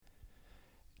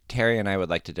Terry and I would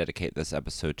like to dedicate this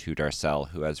episode to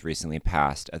Darcel, who has recently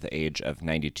passed at the age of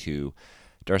 92.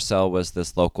 Darcel was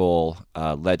this local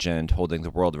legend holding the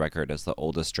world record as the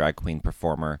oldest drag queen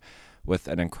performer with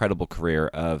an incredible career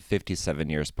of 57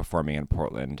 years performing in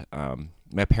Portland.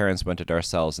 My parents went to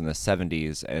Darcel's in the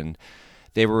 70s and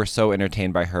they were so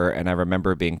entertained by her, and I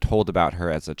remember being told about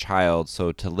her as a child.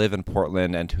 So to live in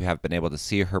Portland and to have been able to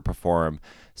see her perform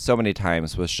so many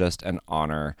times was just an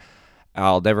honor.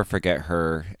 I'll never forget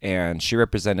her, and she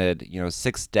represented,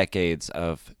 6 decades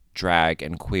of drag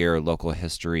and queer local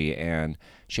history, and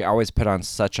she always put on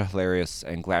such a hilarious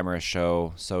and glamorous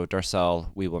show. So Darcel,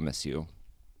 we will miss you.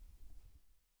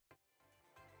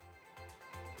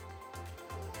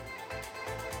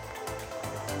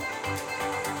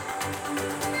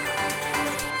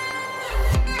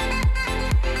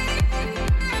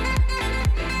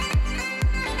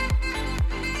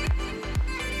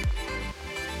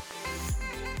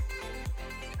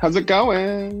 How's it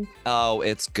going? Oh,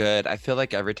 it's good. I feel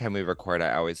like every time we record,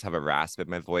 I always have a rasp in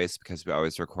my voice because we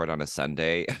always record on a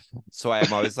Sunday. So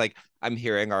I'm always like, I'm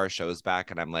hearing our shows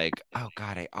back and I'm like, oh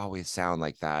God, I always sound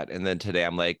like that. And then today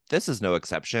I'm like, this is no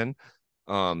exception.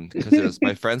 Because it was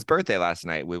my friend's birthday last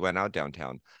night. We went out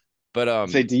downtown. But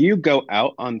So, do you go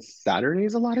out on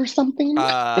Saturdays a lot or something?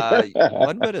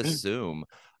 one would assume.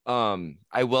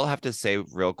 I will have to say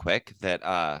real quick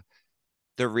that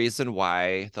the reason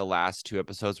why the last two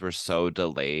episodes were so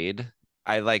delayed,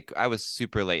 I was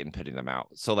super late in putting them out.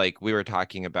 So like we were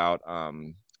talking about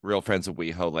Real Friends of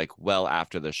WeHo like well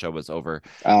after the show was over.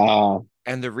 Uh,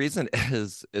 And the reason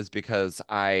is because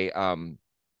I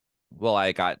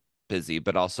got busy,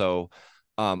 but also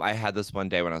I had this one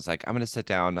day when I was like, I'm gonna sit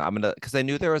down, because I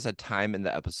knew there was a time in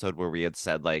the episode where we had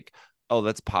said like, oh,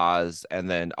 let's pause and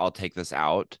then I'll take this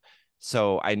out.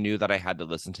 So I knew that I had to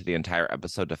listen to the entire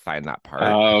episode to find that part.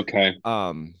 okay.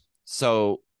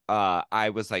 So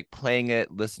I was like playing it,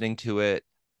 listening to it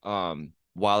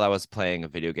while I was playing a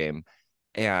video game,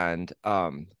 and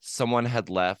someone had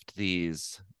left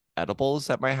these edibles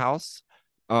at my house.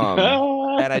 And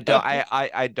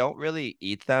I don't really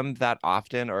eat them that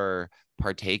often or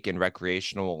partake in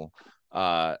recreational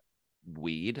uh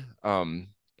weed. And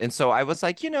so I was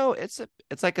like,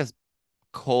 it's like a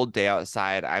cold day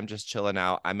outside. I'm just chilling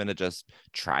out. I'm gonna just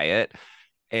try it.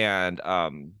 And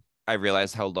I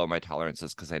realized how low my tolerance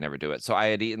is because I never do it. So I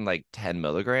had eaten like 10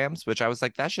 milligrams, which I was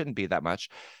like, that shouldn't be that much.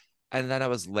 And then I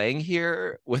was laying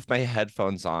here with my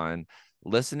headphones on,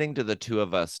 listening to the two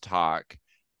of us talk.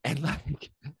 And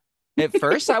like at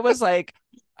first I was like,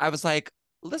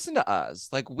 listen to us.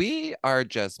 Like we are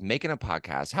just making a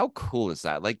podcast. How cool is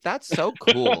that? Like that's so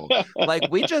cool. Like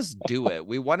we just do it.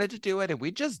 We wanted to do it and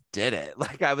we just did it.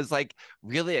 Like I was like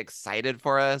really excited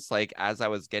for us, like as I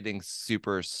was getting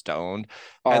super stoned.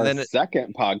 And Our then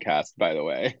second podcast, by the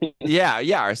way. yeah,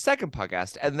 our second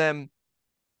podcast. And then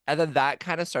that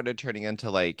kind of started turning into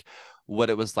like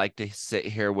what it was like to sit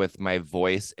here with my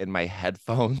voice in my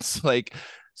headphones, like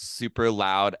super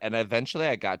loud. And eventually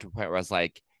I got to a point where I was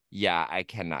like, yeah, I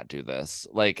cannot do this.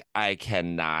 Like, I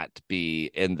cannot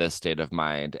be in this state of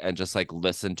mind and just like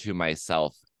listen to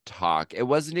myself talk. It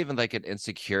wasn't even like an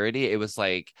insecurity. It was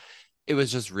like, it was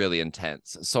just really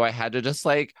intense. So I had to just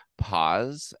like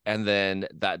pause and then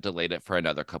that delayed it for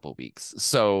another couple weeks.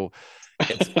 So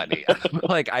it's funny.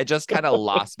 Like I just kind of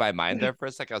lost my mind there for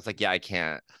a second. I was like, yeah, I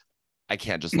can't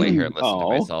just lay here and listen to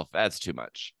Oh, myself. That's too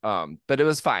much. But it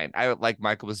was fine. I like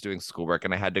Michael was doing schoolwork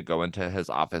and I had to go into his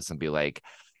office and be like,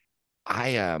 I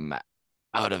am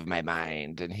out of my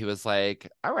mind. And he was like,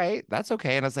 all right, that's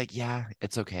okay. And I was like, yeah,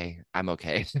 it's okay. I'm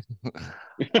okay.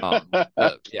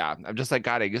 But yeah, I'm just like,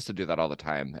 God, I used to do that all the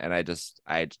time. And I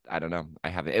don't know. I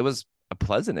haven't, it was a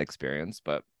pleasant experience,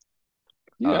 but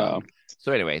yeah. um,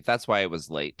 so anyway, that's why it was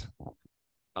late.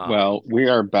 Um, Well, we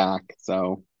are back,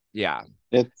 so yeah,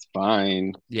 it's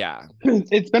fine. yeah.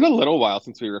 It's been a little while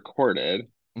since we recorded.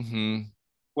 hmm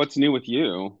What's new with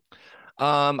you?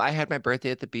 I had my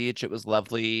birthday at the beach. It was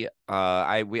lovely.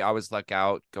 We always luck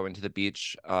out going to the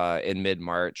beach in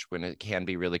mid-March when it can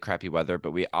be really crappy weather,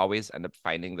 but we always end up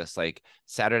finding this like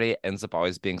Saturday ends up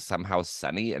always being somehow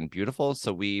sunny and beautiful.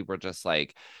 So we were just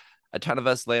like a ton of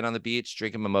us laying on the beach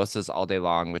drinking mimosas all day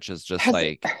long, which is just Has it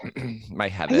like my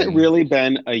has it heaven. really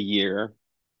been a year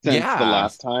since the Yeah,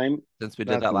 last time? since we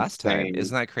did That's that last time. insane.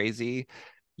 Isn't that crazy?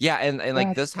 Yeah, and like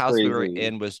That's this house we were crazy.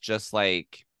 in was just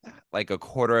like a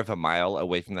quarter of a mile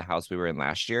away from the house we were in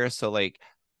last year. So like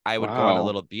I would go on a Wow.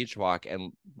 little beach walk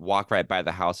and walk right by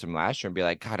the house from last year and be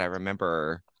like, God, I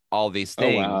remember all these Oh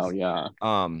wow, things. yeah.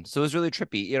 So it was really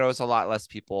trippy. It was a lot less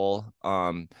people,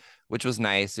 which was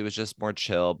nice. It was just more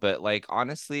chill. But like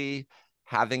honestly,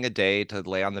 having a day to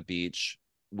lay on the beach,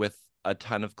 with a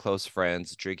ton of close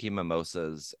friends, drinking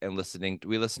mimosas and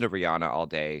we listened to Rihanna all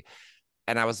day.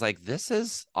 And I was like, this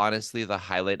is honestly the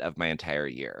highlight of my entire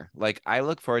year. Like, I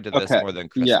look forward to this Okay. more than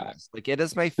Yeah. Christmas. Like, it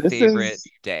is my This favorite is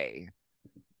day.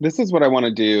 this is what I want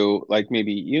to do. Like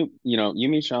maybe you,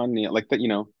 me, Sean, Neil, like the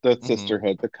Mm-hmm.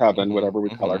 sisterhood, the coven, Mm-hmm. whatever we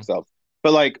call Mm-hmm. ourselves.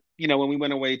 But like, when we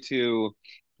went away to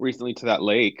recently to that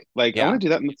lake, like I want Yeah. to do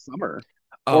that in the summer.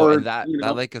 Oh, and Or,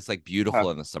 that lake is like uh, beautiful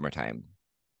in the summertime.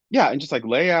 yeah, and just like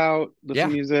lay out, listen Yeah,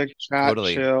 to music, chat,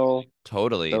 totally. chill,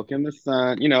 Totally. soak in the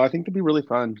sun. I think that'd be really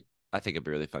fun. I think it'd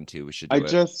be really fun too. We should I do it.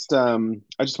 just um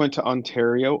I just went to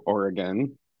Ontario,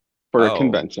 Oregon for a Oh,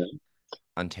 convention.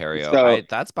 Ontario. So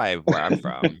That's by where I'm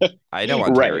from. I know right.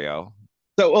 Ontario.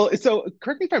 So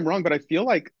correct me if I'm wrong, but I feel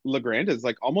like La Grande is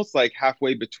like almost like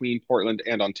halfway between Portland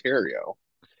and Ontario.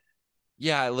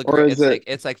 Yeah, Or is it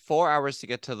it's like 4 hours to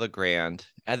get to La Grande,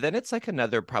 and then it's like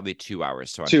another probably 2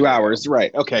 hours to 2 hours? Ontario.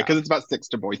 Right. Okay, Yeah. because it's about six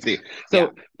to Boise. Yeah.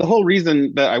 So the whole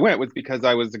reason that I went was because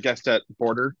I was a guest at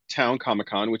Border Town Comic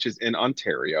Con, which is in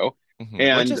Ontario. Which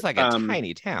And is like a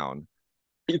tiny town.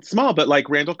 it's small, but like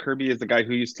Randall Kirby is the guy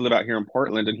who used to live out here in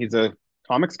Portland, and he's a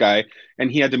comics guy,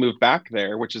 and he had to move back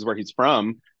there, which is where he's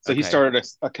from. So he Okay. started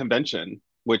a convention,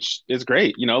 which is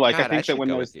great. Like I God, I think that should when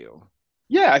go there's with you.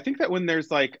 yeah, I think that when there's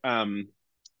like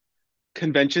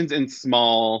conventions in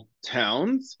small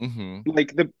towns, Mm-hmm.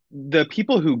 like the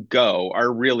people who go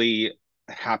are really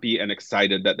happy and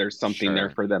excited that there's something there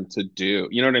Sure. for them to do.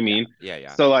 You know what I Yeah. mean? Yeah.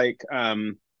 Yeah. So like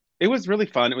it was really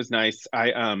fun. It was nice.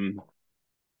 I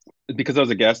because I was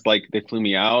a guest, like they flew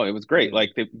me out. It was great.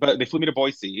 Mm. But they flew me to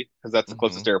Boise because that's the Mm-hmm.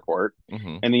 closest airport,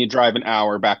 Mm-hmm. and then you drive an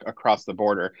hour back across the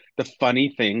border. The funny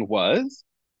thing was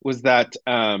that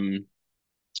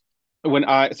when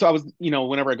I was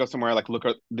whenever I go somewhere, I like look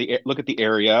at the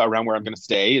area around where I'm going to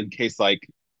stay in case like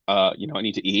I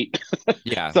need to eat.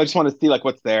 Yeah. So I just want to see like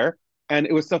what's there. And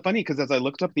it was so funny because as I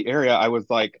looked up the area, I was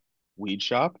like, weed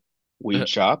shop, weed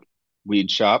shop,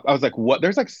 weed shop. I was like, what?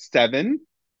 There's like seven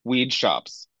weed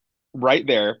shops right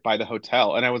there by the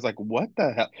hotel. And I was like, what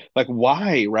the hell? Like,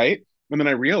 why? Right. And then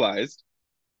I realized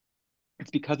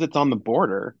it's because it's on the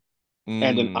border.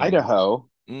 And in Mm. Idaho,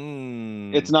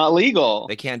 it's Mm. not legal.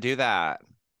 They can't do that.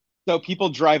 So people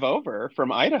drive over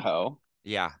from Idaho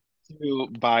Yeah. to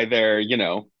buy their,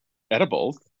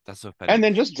 edibles That's so and funny.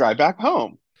 then just drive back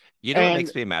home. You know what And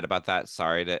makes me mad about that?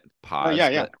 Sorry to yeah, pause,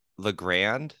 yeah. but La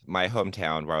Grande, my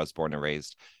hometown where I was born and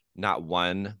raised, not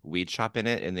one weed shop in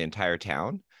it in the entire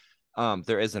town.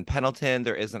 There is in Pendleton,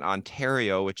 there is in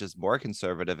Ontario, which is more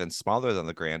conservative and smaller than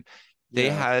La Grande.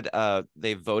 Yeah.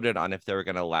 They voted on if they were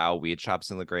going to allow weed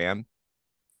shops in La Grande.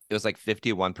 It was like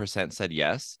 51% said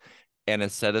yes. And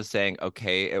instead of saying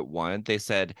okay, it won, they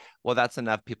said, well, that's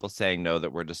enough people saying no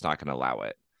that we're just not going to allow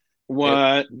it. It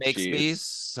What? makes me Jeez.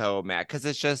 so mad because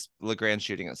it's just Legrand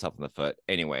shooting itself in the foot.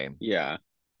 Anyway, Yeah.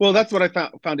 Well, that's what that's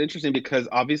I found interesting because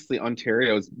obviously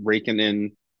Ontario is raking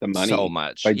in the so money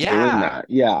much. by doing Yeah. that.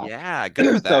 Yeah. Yeah.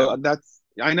 Good for So them. that's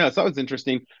I know. So that was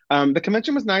interesting. The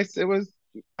convention was nice. It was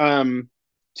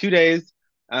 2 days.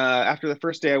 After the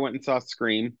first day, I went and saw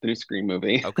Scream, the new Scream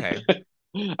movie. Okay.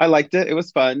 I liked it. It was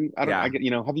fun. I Yeah. get,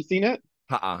 have you seen it?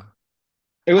 Uh-uh.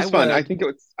 It I was fun. would. I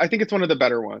think it's one of the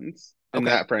better ones in Okay.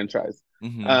 that franchise.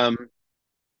 Mm-hmm. Um,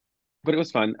 but it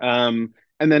was fun.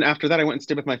 And then after that, I went and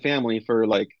stayed with my family for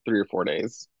like 3 or 4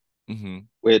 days, Mm-hmm.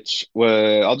 which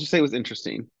was, I'll just say, was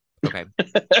interesting. Okay.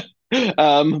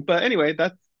 But anyway,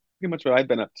 that's pretty much what I've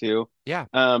been up to. Yeah.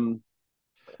 Um,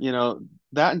 you know,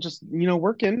 that and just,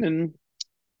 working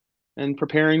and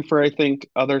preparing for, I think,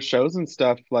 other shows and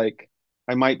stuff. Like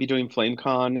I might be doing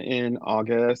FlameCon in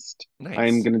August. I'm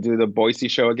Nice. gonna do the Boise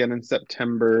show again in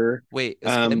September. Wait, is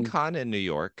Um, FlameCon in New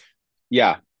York?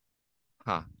 yeah,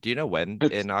 Huh. Do you know when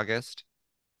it's in August?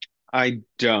 I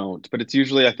don't, but it's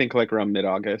usually I think like around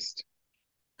mid-August.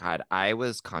 God, I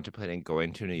was contemplating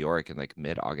going to New York in like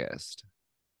mid-August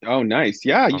Oh, nice.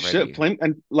 Yeah, you should.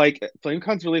 already.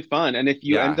 FlameCon's really fun. And Yeah. if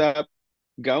you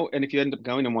end up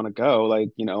going and want to go, like,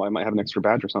 I might have an extra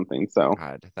badge or something. So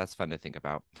God, that's fun to think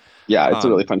about. yeah, it's a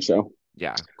really Um, fun show.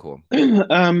 yeah, cool.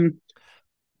 Um,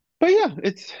 but yeah,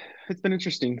 it's been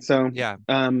interesting. So Yeah,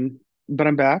 but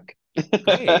I'm back.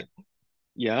 great.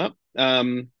 Yeah.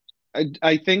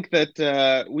 I think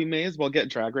that we may as well get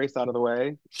Drag Race out of the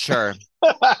way. Sure.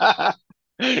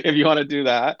 If you want to do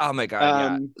that. Oh my God, yeah.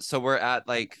 Um, So we're at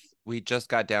like we just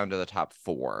got down to the top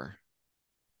four.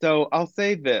 so I'll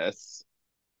say this.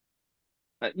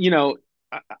 You know,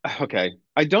 okay.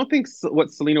 I don't think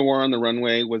what Selena wore on the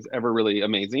runway was ever really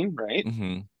amazing, right?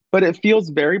 Mm-hmm. But it feels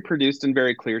very produced and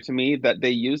very clear to me that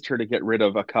they used her to get rid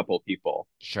of a couple people.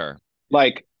 Sure.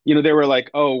 Like, they were like,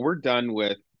 "Oh, we're done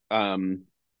with um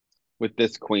with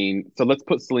this queen. So let's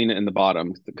put Selena in the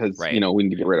bottom because, Right. we need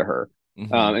to get rid of her.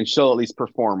 Mm-hmm. And she'll at least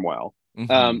perform well.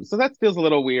 Mm-hmm. So that feels a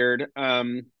little weird.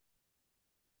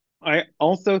 I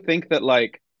also think that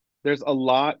like there's a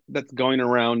lot that's going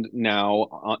around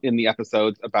now in the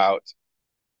episodes about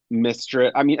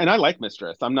Mistress. I mean, and I like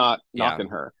Mistress. I'm not Yeah. knocking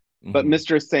her. But Mm-hmm.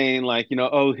 Mistress saying like,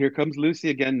 oh, here comes Lucy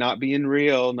again, not being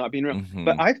real, not being real.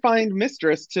 But Mm-hmm. I find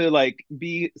Mistress to like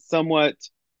be somewhat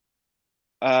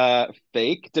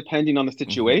fake depending on the Mm-hmm.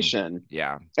 situation.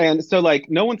 Yeah. And so like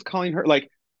no one's calling her like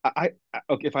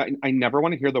okay, if I never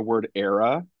want to hear the word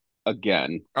era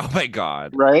again, Oh my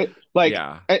God. right? Like,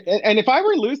 Yeah. and if I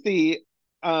were Lucy,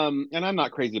 and I'm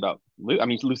not crazy about I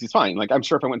mean, Lucy's fine. Like, I'm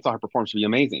sure if I went and saw her perform, she'd be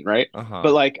amazing, right?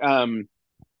 But Uh-huh. like,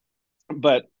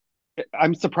 but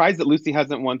I'm surprised that Lucy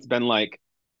hasn't once been like,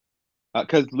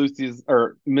 because Lucy's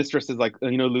or Mistress is like,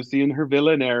 Lucy in her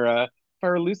villain era. If I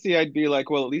were Lucy, I'd be like,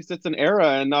 well, at least it's an era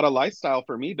and not a lifestyle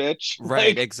for me, bitch.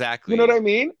 Right, Like, you know what exactly. I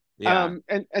mean? Yeah.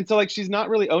 And so like she's not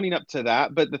really owning up to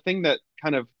that. But the thing that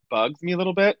kind of bugs me a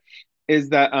little bit is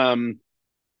that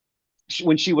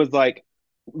when she was like,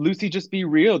 Lucy, just be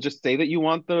real. Just say that you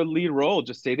want the lead role.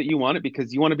 Just say that you want it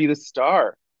because you want to be the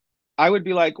star. I would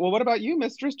be like, well, what about you,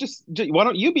 mistress? Just why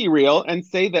don't you be real and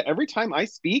say that every time I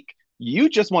speak, you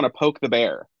just want to poke the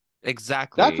bear.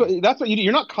 Exactly. That's what you do.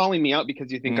 You're not calling me out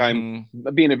because you think I'm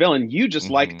Mm-hmm. being a villain. Mm-hmm. You just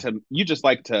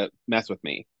like to mess with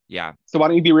me. Yeah. So why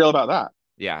don't you be real about that?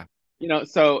 Yeah.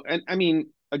 So and I mean,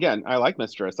 again, I like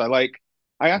Mistress.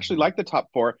 I actually Mm-hmm. like the top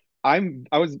four. I'm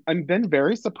been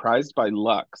very surprised by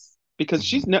Lux because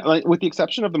Mm-hmm. like, with the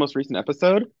exception of the most recent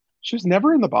episode, she was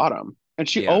never in the bottom and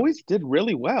she Yeah. always did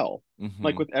really well,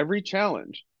 like Mm-hmm. with every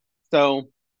challenge. So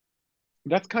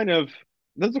that's kind of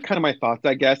those are kind of my thoughts,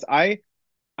 I guess. I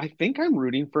think I'm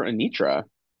rooting for Anitra.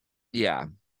 Yeah.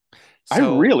 I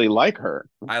So really like her.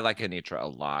 I like Anitra a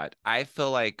lot. I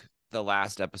feel like the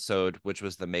last episode, which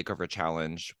was the makeover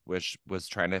challenge, which was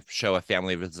trying to show a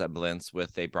family resemblance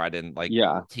with they brought in like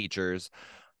Yeah. teachers.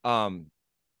 Um,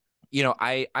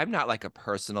 I'm not like a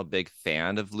personal big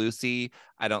fan of Lucy.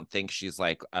 I don't think she's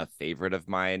like a favorite of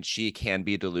mine. She can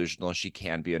be delusional, she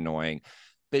can be annoying,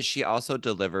 but she also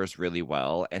delivers really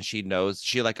well and she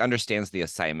like understands the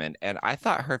assignment. And I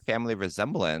thought her family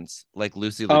resemblance, like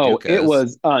Lucy Oh, it LaDuca's,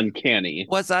 was uncanny.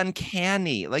 was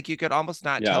uncanny. Like you could almost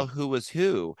not Yeah. tell who was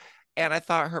who. And I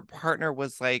thought her partner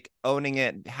was like owning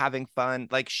it, having fun.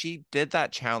 Like she did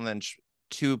that challenge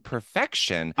to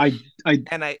perfection. I I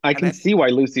And I I and can I see why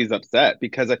Lucy's upset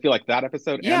because I feel like that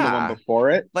episode and the one yeah, before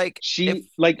it, like she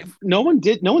like no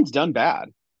one's done bad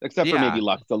except for maybe yeah,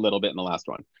 Lux a little bit in the last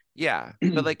one. yeah.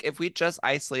 But like if we just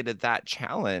isolated that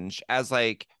challenge as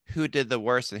like who did the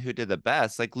worst and who did the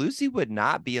best, like Lucy would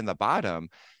not be in the bottom.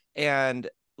 And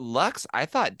Lux, I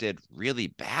thought did really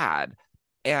bad.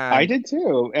 I And did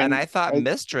too, and and I thought I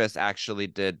Mistress actually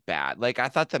did bad. Like I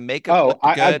thought the makeup oh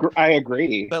looked good, I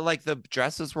agree. but like the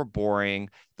dresses were boring,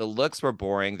 the looks were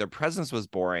boring, their presence was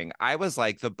boring. I was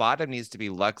like, the bottom needs to be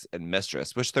Lux and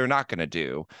Mistress, which they're not going to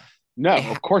do. No, They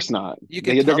of course not. you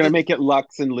could They're tell gonna that, make it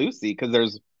Lux and Lucy because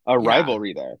there's a yeah,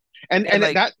 rivalry there, and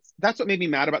like, that's what made me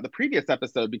mad about the previous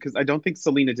episode because I don't think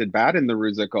Selena did bad in the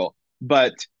Rusical,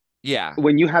 but yeah,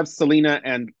 when you have Selena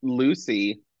and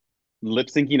Lucy lip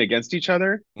syncing against each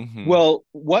other. mm-hmm, Well,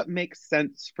 what makes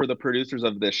sense for the producers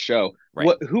of this show?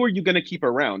 right, Who are you going to keep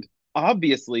around?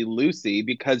 Obviously Lucy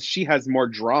because she has more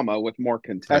drama with more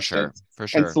for sure, contestants for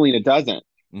and sure, Selena doesn't.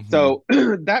 mm-hmm, So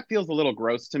that feels a little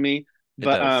gross to me, it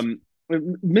but does.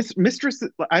 Mistress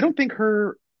I don't think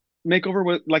her makeover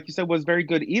was like you said was very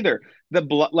good either.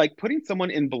 Like putting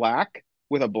someone in black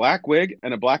with a black wig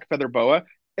and a black feather boa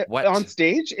on What?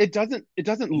 stage it doesn't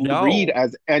read No,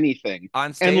 as anything.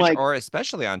 on And stage like or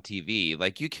especially on TV,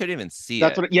 like you couldn't even see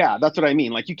that's it. what, yeah, that's what I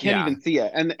mean. Like you can't Yeah, even see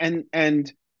it, and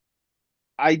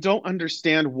I don't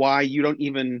understand why you don't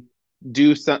even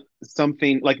do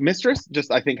something like Mistress.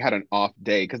 Just I think had an off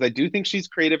day because I do think she's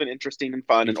creative and interesting and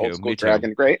fun me and old too, school me too. drag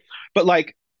and great. But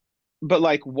like,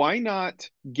 why not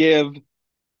give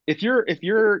if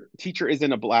your teacher is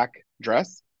in a black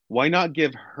dress, why not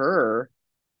give her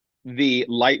the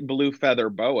light blue feather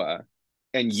boa,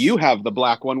 and you have the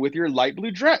black one with your light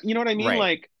blue dress? You know what I mean? Right.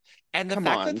 Like, And the come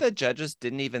fact that on, the judges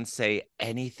didn't even say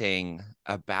anything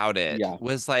about it yeah,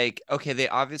 was like, okay, they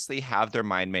obviously have their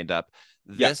mind made up.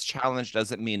 yeah. This challenge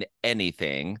doesn't mean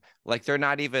anything. Like they're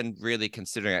not even really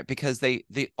considering it because the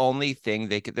only thing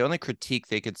the only critique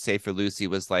they could say for Lucy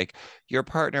was like, your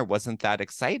partner wasn't that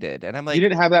excited. And I'm You like,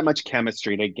 didn't have that much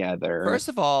chemistry together. first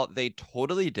of all, they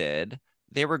totally did.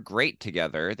 They were great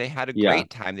together. They had a Yeah. great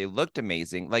time. They looked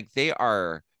amazing. Like they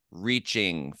are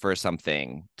reaching for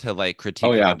something to like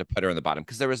Oh critique her yeah. on to put her in the bottom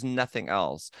because there was nothing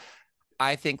else.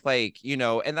 I think like,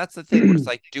 and that's the thing where it's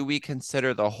like, do we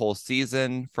consider the whole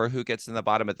season for who gets in the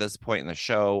bottom at this point in the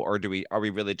show, or are we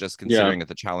really just Yeah, considering it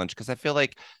the challenge? Because I feel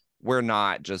like we're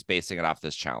not just basing it off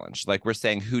this challenge. Like we're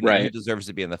saying who right. deserves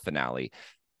to be in the finale.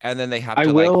 And then they have I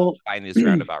to like will find these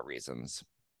roundabout reasons.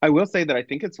 I will say that I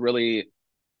think it's really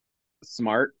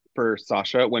smart for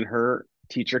Sasha when her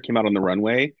teacher came out on the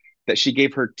runway that she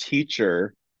gave her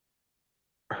teacher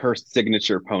her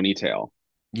signature ponytail.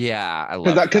 Yeah, I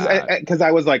Because love because that. because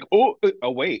I was like, oh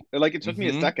wait, like it took me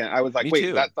a Mm-hmm. second. I was like, Me wait, is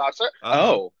too. that Sasha? Uh-huh.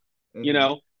 Oh, you Mm-hmm.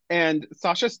 know. And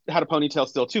Sasha had a ponytail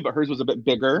still too, but hers was a bit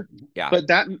bigger. Yeah.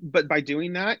 But by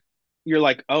doing that, you're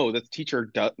like, oh, this teacher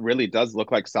really does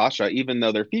look like Sasha, even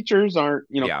though their features aren't,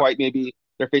 Yeah. quite maybe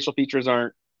their facial features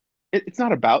aren't. It's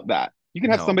not about that. You can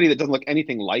have No. somebody that doesn't look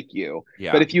anything like you, but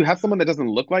Yeah. if you have someone that doesn't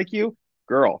look like you,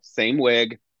 girl, same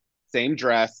wig, same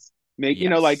dress, make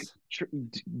like Yes.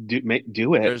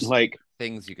 do it. There's Like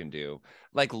things you can do.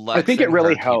 Like I Lux think it and her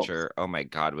really helps. teacher, oh my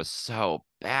God, was so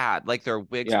bad. Like their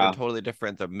wigs were Yeah. totally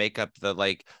different. The makeup, the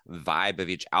like vibe of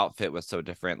each outfit was so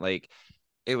different. Like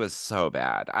it was so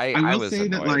bad. I I I will was say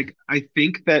that annoyed. like I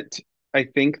think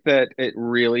that it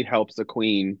really helps a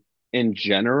queen in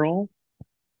general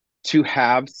to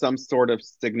have some sort of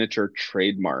signature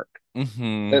trademark.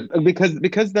 Mm-hmm.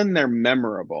 Because then they're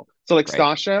memorable. So like Right.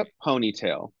 Sasha,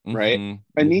 ponytail, right?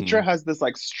 Mm-hmm. Mm-hmm. Anitra has this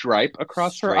like stripe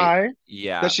across her Straight. eye that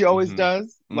Yeah. she always Mm-hmm.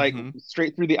 does, like Mm-hmm.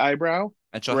 straight through the eyebrow.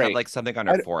 And she'll have Great. like something on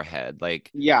her I, forehead, like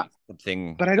yeah,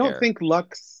 something but I don't there. think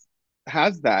Lux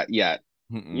has that yet.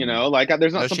 Mm-mm. Like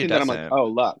there's No, not she something that I'm like, doesn't. oh,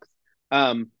 Lux.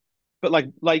 Um, but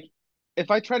like if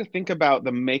I try to think about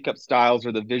the makeup styles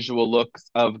or the visual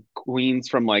looks of queens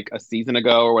from like a season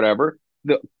ago or whatever,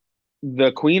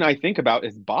 the queen I think about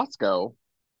is Bosco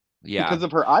Yeah. because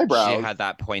of her She eyebrows had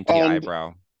that pointy and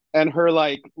eyebrow. her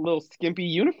like little skimpy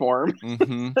uniform.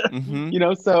 Mm-hmm.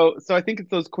 Mm-hmm. So I think it's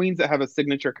those queens that have a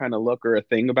signature kind of look or a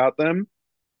thing about them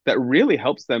that really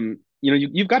helps them.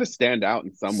 You've got to stand out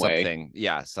in some way. Something.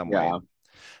 Yeah, some way. Yeah.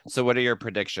 So what are your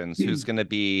predictions? Who's gonna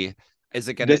be is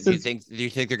it gonna This is do you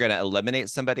think they're gonna eliminate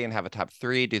somebody and have a top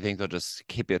three? Do you think they'll just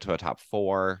keep it to a top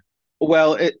four?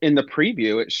 Well, in the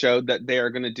preview, it showed that they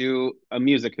are going to do a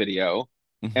music video,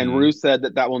 and Mm-hmm. Rue said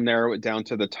that will narrow it down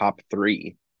to the top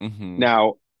three. Mm-hmm.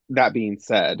 Now, that being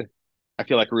said, I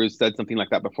feel like Rue said something like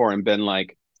that before and been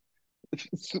like,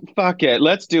 "Fuck it,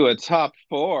 let's do a top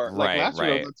four." Like Right, last year,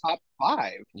 it right. was a top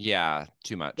five. Yeah,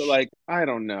 too So, much. like, I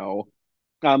don't know,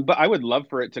 but I would love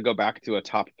for it to go back to a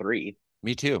top three.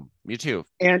 Me too. Me too.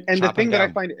 And the Chop them thing that I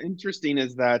down. find interesting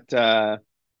is that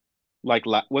like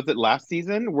was it last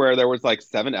season where there was like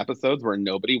 7 episodes where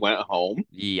nobody went home?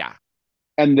 Yeah.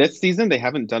 And this season, they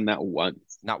haven't done that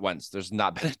once. Not once. There's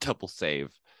not been a double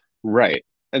save. Right.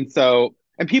 So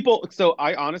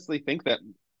I honestly think that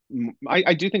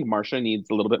I do think Marsha needs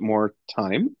a little bit more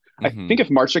time. I think Mm-hmm. if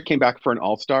Marsha came back for an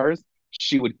All Stars,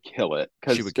 she would kill it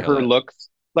She because would kill her it. looks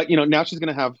like, now she's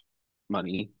gonna have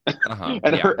money. Uh-huh.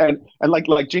 And Yeah.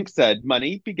 like Jinx said,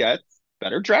 money begets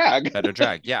better drag. Better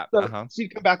drag. Yeah. So Uh-huh.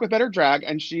 she'd come back with better drag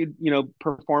and she'd,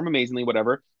 perform amazingly,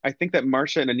 whatever. I think that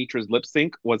Marsha and Anitra's lip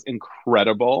sync was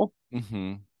incredible.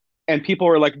 Mm-hmm. And people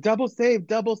were like, double save,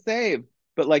 double save.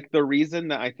 But like the reason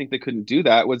that I think they couldn't do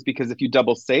that was because if you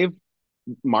double save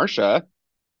Marsha,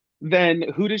 then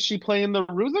who does she play in the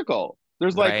musical?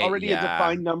 There's like Right. already a Yeah.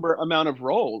 defined amount of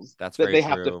roles That's that very they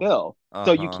have to true. fill.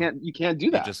 So you Uh-huh. can't do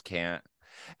You that. just can't.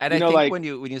 And I think Like when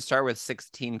you start with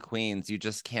 16 queens, you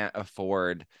just can't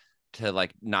afford to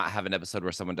like not have an episode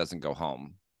where someone doesn't go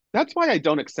home. that's why I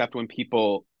don't accept when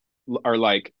people are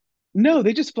like, no,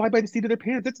 they just fly by the seat of their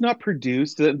pants. It's not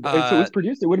produced. If it Uh was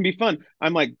produced, it wouldn't be fun.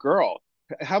 I'm like, girl,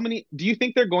 how many do you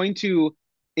think they're going to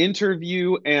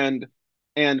interview and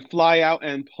fly out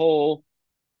and pull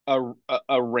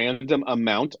a random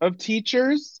amount of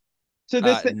teachers to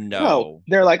this thing? No, no.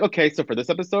 they're like, okay, so for this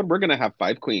episode, we're gonna have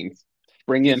 5 queens.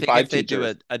 Bring Do you in think if five they do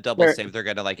teachers. a double They're save, they're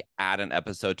gonna like add an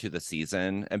episode to the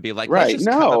season and be like, let's right. just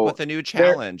come up No, with a new they're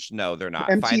challenge? No, they're not.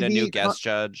 Find a new MTV. guest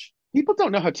judge. People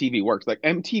don't know how TV works. Like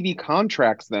MTV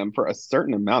contracts them for a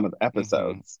certain amount of Mm-hmm.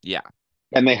 episodes, Yeah,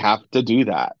 and they have to do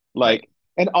that. right.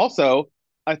 And also,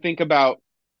 I think about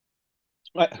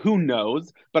who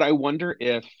knows, but I wonder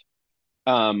if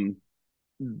um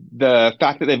the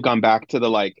fact that they've gone back to the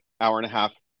like hour and a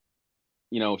half,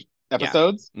 you know, Yeah.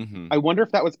 episodes, Mm-hmm. I wonder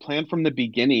if that was planned from the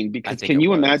beginning. I Because think can it you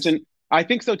was. imagine? I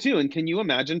think so too. And can you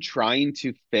imagine trying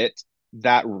to fit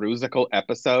that Rusical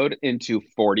episode into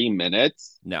 40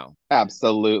 minutes? No.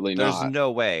 Absolutely There's not.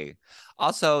 no way.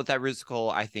 Also, that musical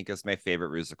I think is my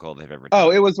favorite musical they've ever Oh,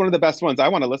 it done. was one of the best ones. I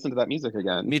want to listen to that music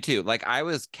again. Me too. Like I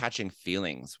was catching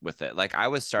feelings with it. Like I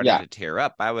was starting Yeah, to tear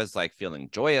up. I was like feeling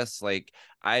joyous. Like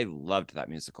I loved that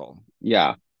musical.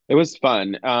 yeah, it was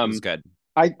fun. It was good.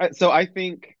 So I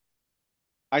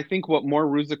think what more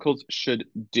musicals should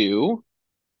do.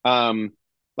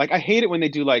 Like I hate it when they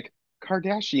do like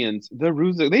Kardashians, the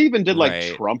Rusical. They even did like Right.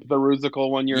 Trump the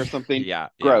Rusical one year or Yeah, something. yeah,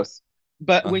 yeah. Gross.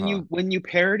 But Uh-huh. when you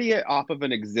parody it off of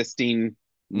an existing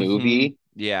Mm-hmm. movie,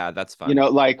 Yeah, that's you fun. know,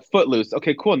 like Footloose.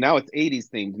 Okay, cool. Now it's 80s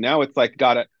themed. Now it's like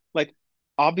got it. Like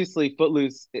obviously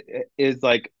Footloose is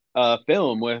like a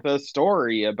film with a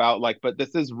story about like, but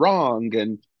this is wrong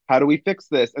and how do we fix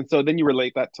this? And so then you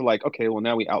relate that to like, okay, well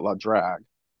now we outlaw drag.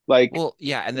 Like, Well,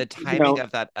 yeah, and the you timing know,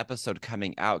 of that episode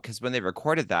coming out, because when they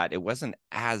recorded that, it wasn't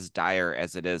as dire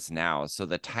as it is now. So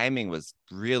the timing was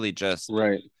really just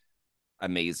right.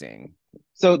 amazing.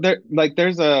 So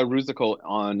there's a Rusical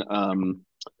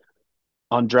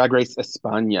on Drag Race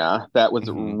España that was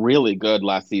Mm-hmm. really good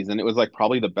last season. It was like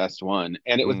probably the best one.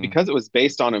 And it was Mm. because it was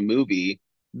based on a movie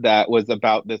that was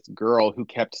about this girl who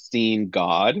kept seeing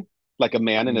God, like a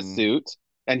man in a Mm. suit,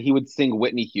 and he would sing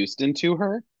Whitney Houston to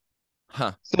her.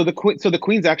 Huh. So the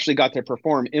queens actually got to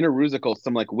perform in a Rusical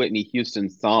some like Whitney Houston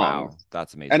songs. Wow,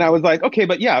 that's And I amazing. was like, okay,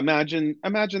 but yeah, imagine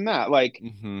that. Like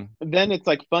Mm-hmm. then it's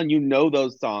like fun. You know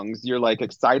those songs. You're like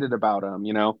excited about them,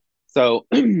 you know? So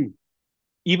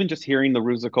even just hearing the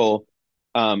Rusical,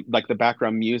 like the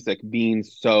background music being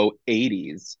so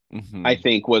 80s, I Mm-hmm.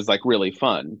 think was like really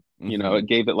fun. You know, Mm-hmm. it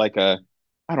gave it like a,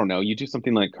 I don't know, you do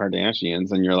something like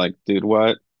Kardashians and you're like, dude,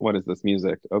 what is this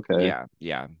music? Okay. Yeah,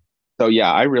 yeah. So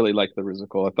yeah, I really like the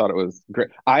Rusical. I thought it was great.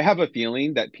 I have a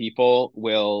feeling that people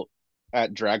will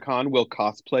at DragCon will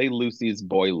cosplay Lucy's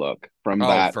boy look from Oh,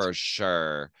 that. for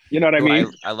sure. You know what I Oh,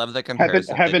 mean? I love the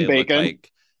comparison that Heaven they look Bacon.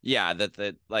 like. Yeah,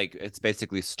 that like it's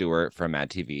basically Stewart from Mad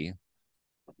TV.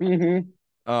 Hmm.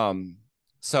 Um,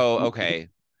 so okay.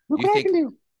 Look You what I think can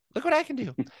do. look what I can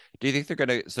do. Do you think they're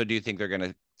gonna do you think they're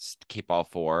gonna keep all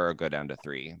four or go down to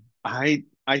three? I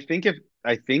think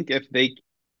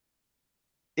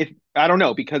if I don't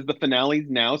know because the finales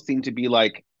now seem to be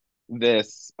like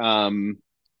this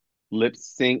lip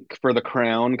sync for the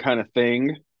crown kind of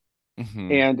thing. Hmm.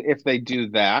 And if they do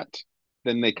that,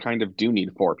 then they kind of do need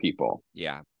four people.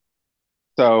 Yeah.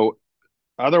 So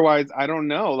otherwise, I don't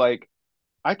know. Like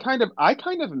I kind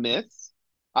of miss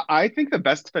I think the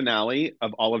best finale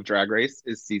of all of Drag Race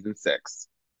is season 6.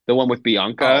 The one with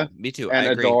Oh, Bianca me too. I and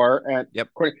agree. Adore and Yep.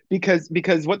 Courtney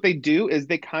because what they do is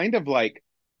they kind of like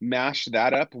mash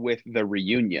that up with the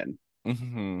reunion.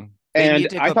 Hmm. They And need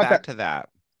to I go thought back that to that.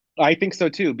 I think so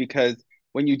too, because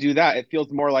when you do that, it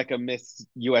feels more like a Miss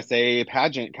USA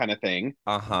pageant kind of thing.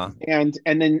 Uh-huh. And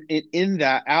then in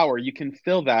that hour, you can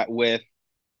fill that with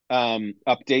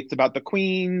updates about the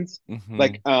queens. Hmm.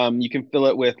 Like you can fill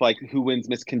it with like who wins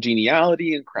Miss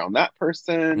Congeniality and crown that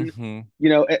person. Hmm. You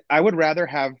know, I would rather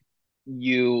have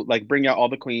you like bring out all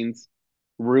the queens,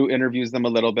 Rue interviews them a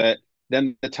little bit,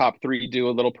 then the top three do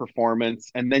a little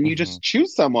performance, and then you Hmm. just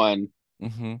choose someone.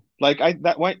 Hmm. Like I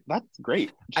that why that's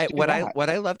great. I Just do that. what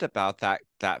I loved about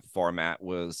that format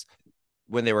was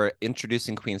when they were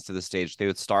introducing queens to the stage, they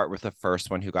would start with the first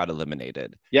one who got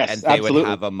eliminated, Yes, and they would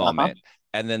absolutely. have a Uh-huh. moment,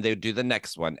 and then they would do the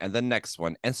next one and the next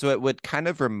one, and so it would kind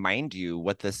of remind you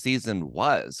what the season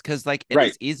was, because like it Right,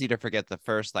 is easy to forget the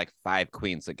first like five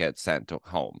queens that get sent to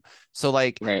home. So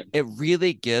like right. it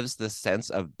really gives the sense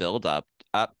of build up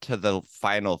to the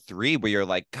final three where you're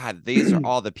like, God, these are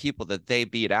all the people that they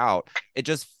beat out. It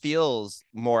just feels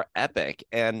more epic,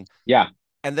 Yeah,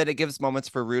 and then it gives moments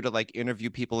for Rue to like interview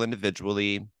people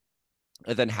individually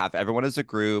and then have everyone as a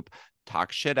group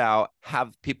talk shit out,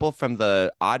 have people from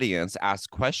the audience ask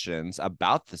questions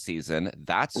about the season.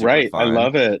 That's super right. I fun.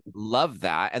 love it. Love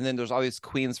that. And then there's all these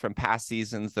queens from past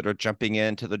seasons that are jumping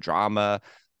into the drama.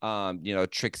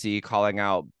 Trixie calling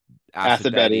out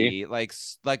Acid Acid Betty. Betty, like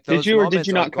Did those you or did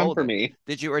you moments are not come for golden. me?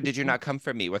 Did you or did you not come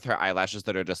for me with her eyelashes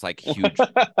that are just like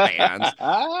huge fans?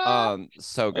 I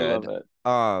So love good. it.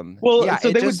 Well, Yeah,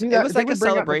 so they would do it that. was They like a would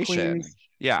bring out the celebration. queens.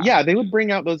 Yeah. Yeah, they would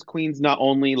bring out those queens not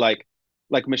only like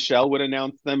Michelle would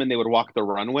announce them and they would walk the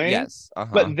runway, Yes.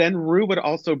 but Uh-huh. then Rue would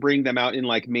also bring them out in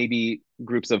like maybe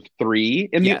groups of three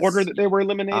in the order Yes. that they were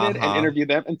eliminated and Uh-huh. interview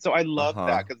them. And so I loved Uh-huh.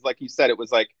 that because, like you said, it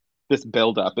was like this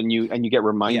build up, and you get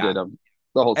Yeah. reminded of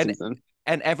the whole And season.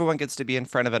 and everyone gets to be in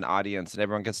front of an audience and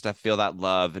everyone gets to feel that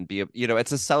love and be,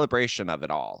 it's a celebration of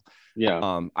it all. Yeah,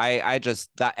 I just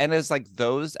that and it's like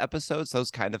those episodes,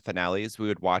 those kind of finales we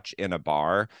would watch in a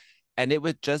bar, and it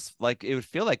would just like it would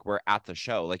feel like we're at the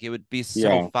show. Like it would be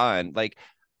so yeah, fun. Like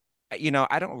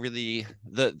I don't really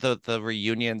the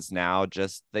reunions now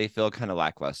just they feel kind of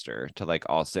lackluster to like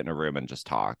all sit in a room and just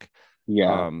talk.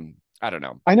 Yeah. I don't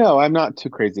know. I know. I'm not too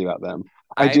crazy about them.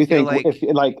 I I do feel think if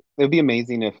like like it'd be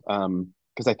amazing if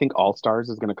because I think All Stars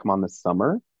is going to come on this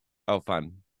summer, oh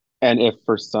fun. and if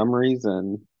for some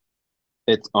reason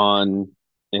it's on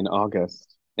in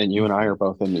August and you and I are Mhm.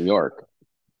 both in New York,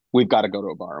 we've got to go to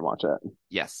a bar and watch it.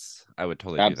 Yes, I would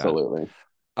totally do that. Absolutely.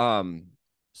 Um,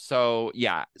 so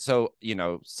yeah, so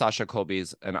Sasha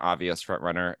Colby's an obvious front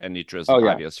runner, and Nitra's an Oh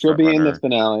yeah, obvious she'll front be in the runner.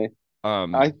 finale.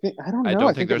 Um, I don't I know. I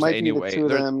don't think think it there's might be any the way two of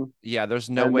there. them Yeah, there's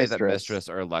no and way that Mistress. Mistress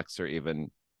or Lux are even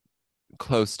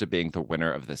close to being the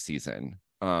winner of the season.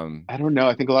 I don't know.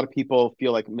 I think a lot of people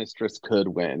feel like Mistress could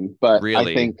win, but I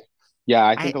Really, think, yeah,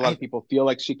 I I think a lot I of people feel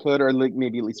like she could, or like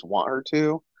maybe at least want her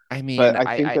to. I mean, But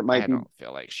I think it I might be. don't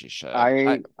feel like she should.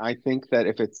 I think that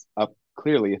if it's up,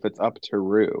 clearly, if it's up to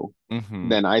Rue, Mhm.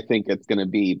 then I think it's going to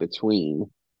be between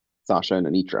Sasha and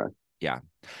Anitra. Yeah.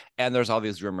 And there's all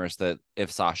these rumors that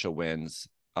if Sasha wins,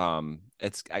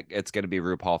 it's going to be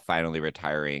RuPaul finally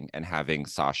retiring and having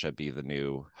Sasha be the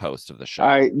new host of the show.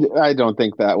 I don't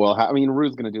think that will. I mean,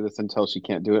 Rue's going to do this until she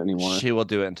can't do it anymore. She will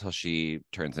do it until she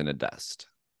turns into dust.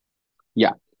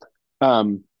 Yeah.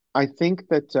 Um, I think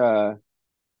that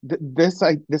this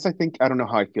I think I don't know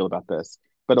how I feel about this,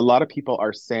 but a lot of people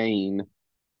are saying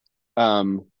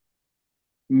um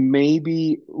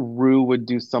maybe Rue would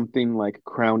do something like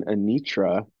crown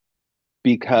Anitra Mhm.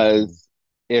 because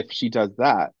if she does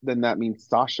that, then that means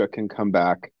Sasha can come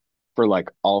back for like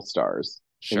All Stars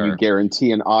and you Sure.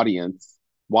 guarantee an audience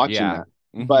watching Yeah.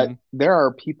 that. But Hmm. there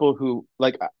are people who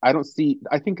like I don't see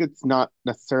I think it's not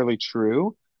necessarily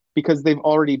true because they've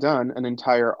already done an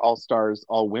entire All Stars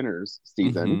All Winners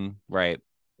season. Right.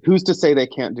 Who's to say they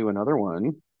can't do another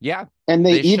one? Yeah. And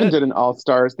they They even should. did an All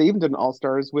Stars. They even did an All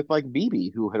Stars with like BB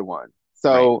who had won. Right.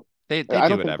 So They I do don't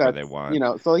think whatever they that's,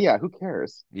 want. so yeah, who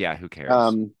cares? Yeah, who cares?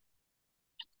 Um,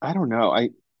 I don't know.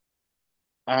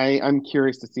 I'm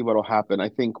curious to see what'll happen. I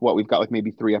think what we've got like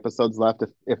maybe 3 episodes left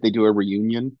if they do a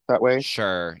reunion that way.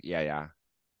 Sure. Yeah, yeah.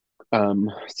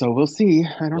 So we'll see.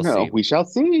 I don't We'll know. see. We shall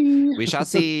see. We shall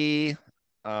see.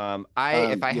 I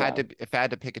Yeah. if I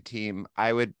had to pick a team,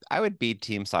 I would be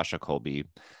Team Sasha Colby.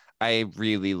 I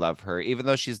really love her, even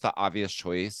though she's the obvious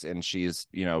choice and she's,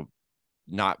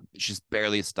 not she's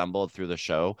barely stumbled through the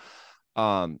show.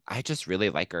 I just really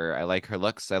like her. I like her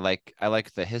looks. I like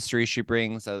the history she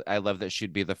brings. I love that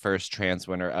she'd be the first trans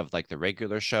winner of like the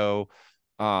regular show.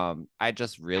 I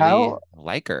just really How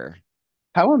like her.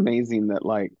 how amazing that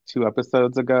like 2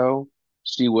 episodes ago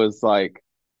she was like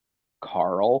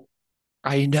Carl.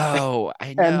 I know. I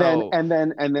And then know. and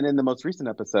then and then in the most recent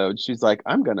episode, she's like,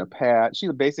 I'm gonna pat. She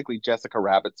basically Jessica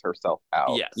Rabbits herself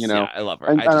out, Yes, yeah, I love her.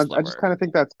 I just And I love just her. kind of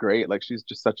think that's great. Like she's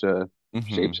just such a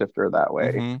Mm-hmm. shapeshifter that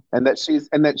way, Mm-hmm. and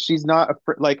that she's not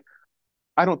afraid. Like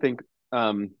I don't think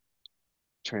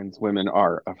trans women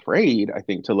are afraid. I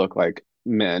think to look like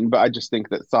men, but I just think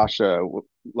that Sasha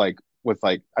like was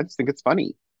like, I just think it's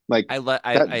funny. Like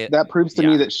that proves to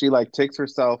me yeah, that she like takes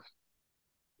herself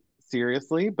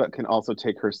seriously, but can also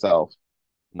take herself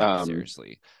not um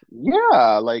seriously.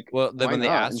 yeah, like Well, then why when they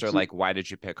not? asked And her she like, why did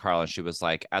you pick Carl? And she was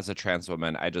like, as a trans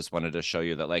woman, I just wanted to show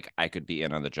you that like I could be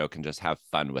in on the joke and just have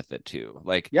fun with it too.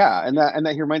 Like, yeah, and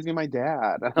that he reminds me of my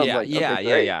dad. I was yeah, like, okay, yeah, yeah,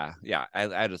 great. yeah, yeah.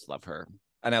 I just love her,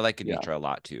 and I like Yeah. Anitra a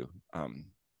lot too.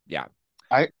 Yeah.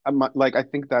 I'm like I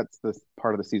think that's the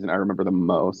part of the season I remember the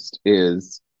most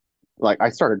is like I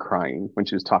started crying when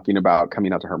she was talking about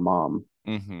coming out to her mom.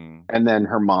 Mm-hmm. And then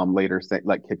her mom later say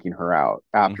like kicking her out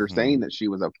after Mm-hmm. saying that she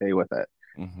was okay with it.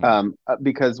 Mm-hmm.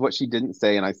 Because what she didn't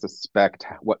say, and I suspect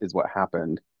what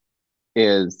happened,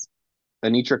 is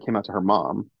Anitra came out to her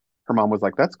mom. Her mom was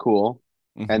like, "That's cool,"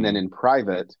 and then Mm-hmm. in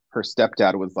private, her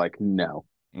stepdad was like, "No,"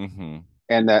 Mm-hmm.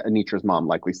 and that Anitra's mom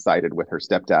likely sided with her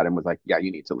stepdad and was like, "Yeah,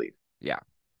 you need to leave," Yeah.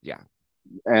 Yeah.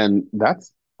 and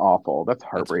that's awful. That's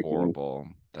That's heartbreaking. horrible.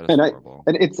 That is And horrible.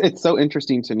 it's so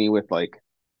interesting to me with like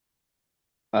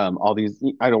all these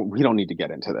I don't we don't need to get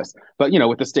into this, but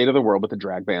with the state of the world with the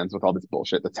drag bans with all this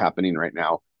bullshit that's happening right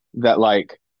now, that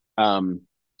like um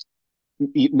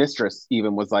Mistress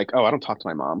even was like, oh, I don't talk to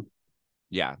my mom.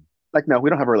 Yeah. Like, no, we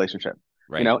don't have a relationship,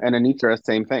 Right. and Anitra,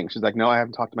 same thing. She's like, no, I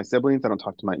haven't talked to my siblings. I don't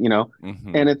talk to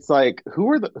Mm-hmm. and it's like, who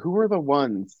are the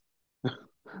ones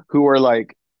who are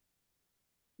like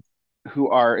who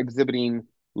are exhibiting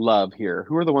love here?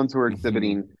 Who are the ones who are Mm-hmm.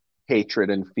 exhibiting hatred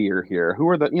and fear here? Who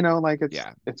are the, like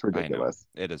Yeah. it's I know. ridiculous.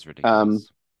 It is Um,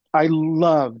 ridiculous. I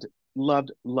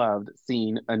loved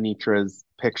seeing Anitra's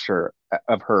picture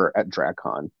of her at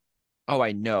DragCon. Oh,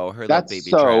 I know. Her little That's baby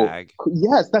so, drag.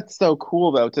 yes, that's so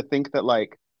cool though to think that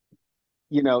like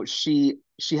you know, she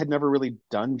had never really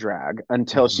done drag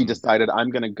until she Hmm. decided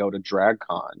I'm going to go to drag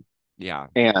con Yeah.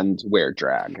 and wear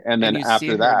drag. And And then you see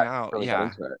after her that, now, really got yeah.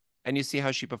 into it. And you see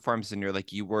how she performs, and you're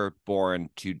like, you were born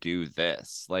to do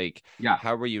this. Like, Yeah.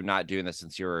 how were you not doing this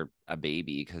since you were a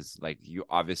baby? Because like you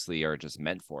obviously are just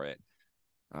meant for it.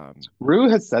 Um, Rue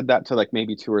has said that to like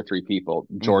maybe two or three people.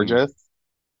 mhm. Georges,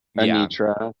 Yeah.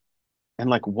 Anitra, and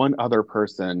like one other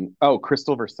person. Oh,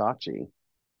 Crystal Versace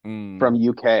Mm, from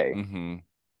UK. hmm.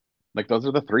 Like those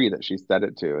are the three that she said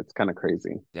it to. It's kind of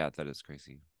crazy. Yeah, that is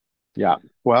crazy. Yeah.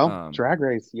 Well, Um, Drag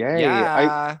Race, yay.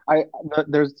 yeah.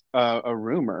 There's a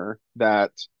rumor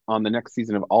that on the next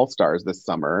season of All Stars this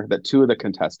summer, that two of the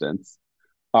contestants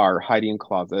are Heidi N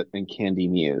Closet and Candy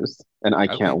Muse, and I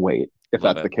Okay. can't wait if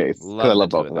Love that's the it. case because I Love the love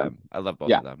two both of of them. them. I love both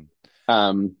Yeah. of them.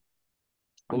 Um,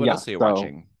 Well, what yeah. else are you So,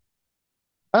 watching?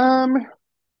 um,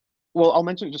 well, I'll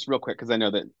mention it just real quick because I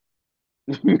know that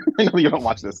I know you don't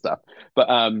watch this stuff, but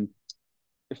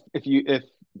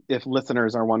if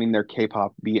listeners are wanting their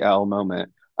K-pop BL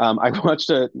moment, I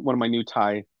watched one of my new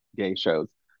Thai gay shows,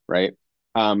 right?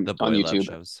 The On boy love YouTube.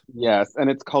 shows. Yes, and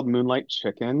it's called Moonlight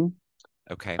Chicken.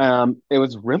 Okay. It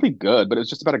was really good, but it was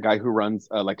just about a guy who runs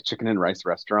a like chicken and rice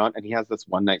restaurant, and he has this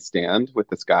one night stand with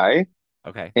this guy,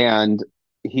 Okay. and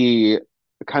he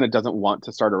kind of doesn't want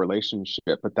to start a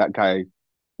relationship, but that guy,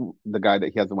 the guy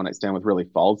that he has the one night stand with, really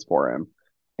falls for him,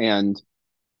 and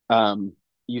um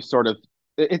you sort of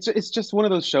it's just one of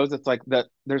those shows that's like that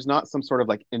there's not some sort of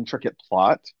like intricate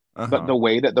plot, but Uh-huh. the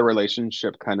way that the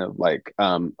relationship kind of like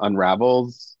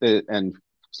unravels it and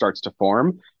starts to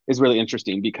form is really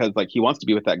interesting because like he wants to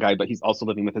be with that guy but he's also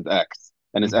living with his ex,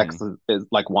 and his Mm-hmm. ex is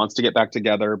like wants to get back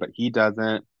together but he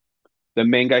doesn't. The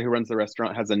main guy who runs the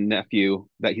restaurant has a nephew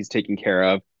that he's taking care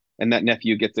of, and that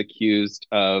nephew gets accused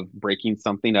of breaking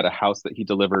something at a house that he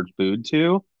delivered food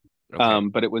to, Okay.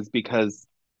 but it was because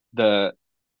the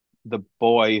the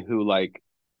boy who like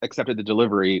accepted the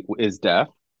delivery is deaf,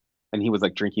 and he was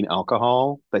like drinking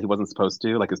alcohol that he wasn't supposed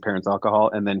to, like his parents' alcohol,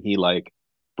 and then he like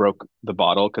broke the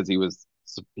bottle because he was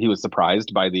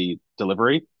surprised by the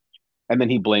delivery, and then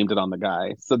he blamed it on the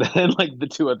guy. So then like the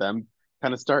two of them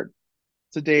kind of start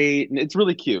to date, and it's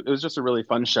really cute. It was just a really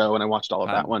fun show, and I watched all of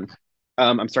that Fun. one.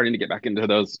 I'm starting to get back into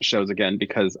those shows again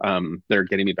because they're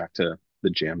getting me back to the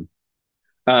gym.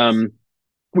 Nice. Um,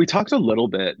 we talked a little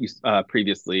bit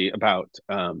previously about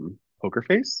Poker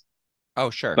Face, Oh,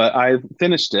 sure. but I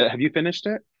finished it. Have you finished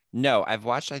it? No, I've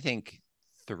watched, I think,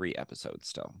 3 episodes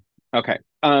still. Okay.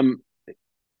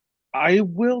 I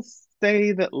will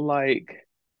say that like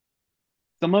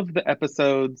some of the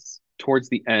episodes towards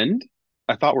the end,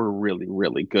 I thought were really,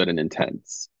 really good and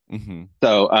intense. Mm-hmm.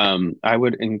 So I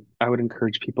would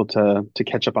encourage people to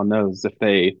catch up on those if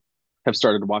they have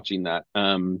started watching that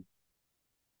and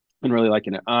really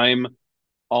liking it. I'm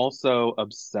also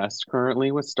obsessed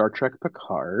currently with Star Trek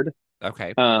Picard.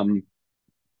 Okay. Um,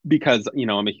 because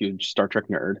I'm a huge Star Trek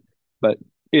nerd, but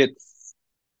it's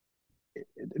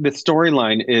the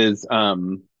storyline is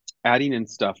adding in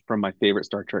stuff from my favorite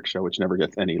Star Trek show, which never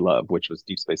gets any love, which was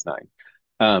Deep Space Nine.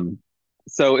 Um,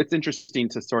 so it's interesting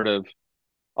to sort of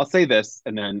I'll say this,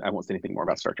 and then I won't say anything more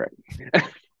about Star Trek.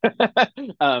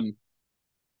 um,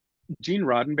 Gene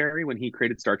Roddenberry, when he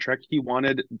created Star Trek, he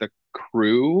wanted the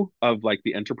crew of like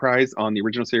the Enterprise on the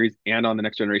original series and on the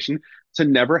Next Generation to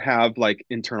never have like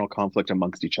internal conflict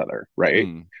amongst each other, right?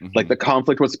 Like Mm-hmm. the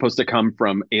conflict was supposed to come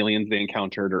from aliens they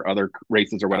encountered or other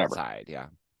races or whatever. Outside, yeah.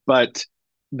 But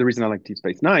the reason I like Deep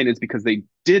Space Nine is because they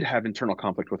did have internal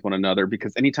conflict with one another.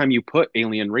 Because anytime you put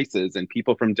alien races and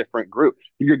people from different groups,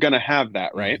 you're gonna have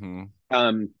that, right? Mm-hmm.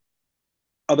 Um,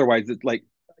 Otherwise, it's like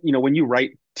when you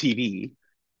write TV,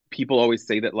 people always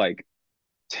say that like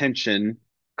tension,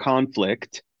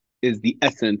 conflict is the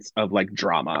essence of like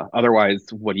drama. Otherwise,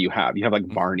 what do you have? You have like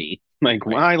Mm-hmm. Barney, like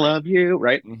well, Right, I right. love you,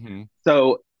 right? Mm-hmm.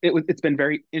 So it's been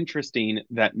very interesting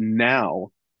that now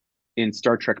in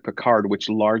Star Trek Picard, which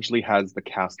largely has the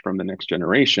cast from the Next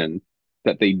Generation,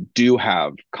 that they do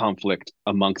have conflict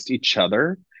amongst each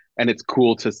other, and it's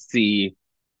cool to see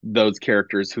those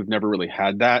characters who've never really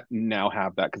had that now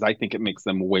have that because I think it makes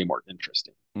them way more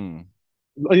interesting. Mm.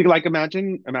 Like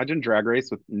imagine Drag Race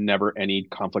with never any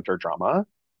conflict or drama,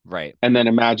 Right. and then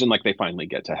imagine like they finally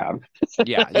get to have.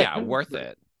 Yeah, yeah, worth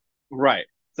it. Right.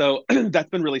 So that's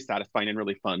been really satisfying and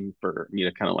really fun for me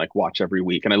to kind of like watch every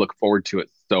week, and I look forward to it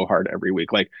so hard every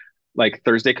week. Like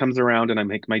Thursday comes around and I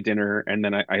make my dinner, and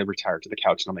then I retire to the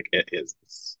couch and I'm like, it is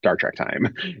Star Trek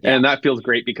time, Yeah, and that feels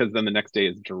great because then the next day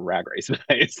is Drag Race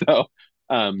night. So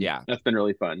yeah, that's been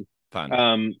really fun. fun.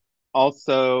 Um,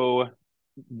 Also,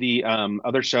 the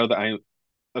other show that I'm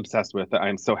obsessed with that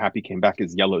I'm so happy came back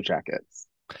is Yellow Jackets.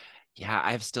 Yeah,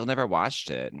 I've still never watched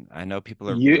it. I know people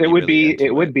are You, really, really it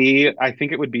into would it. be, I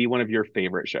think it would be one of your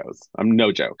favorite shows. I'm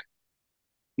no joke.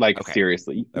 Like Okay.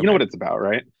 seriously, you know Okay. what it's about,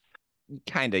 right?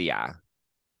 Kind of, yeah.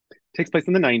 Takes place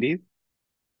in the 90s,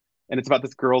 and it's about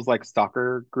this girls like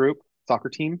soccer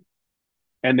team,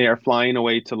 and they are flying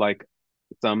away to like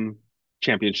some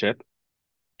championship,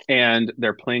 and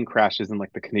their plane crashes in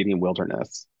like the Canadian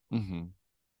wilderness. Hmm.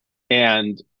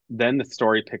 And then the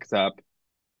story picks up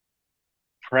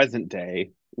present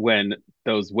day when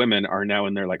those women are now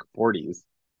in their like 40s.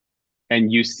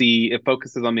 And you see it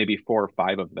focuses on maybe four or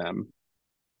five of them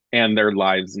and their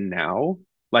lives now,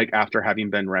 like after having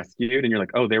been rescued. And you're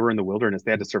like, oh, they were in the wilderness.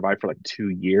 They had to survive for like 2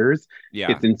 years.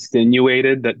 Yeah. It's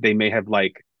insinuated that they may have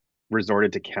like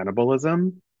resorted to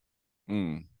cannibalism.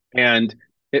 Mm. And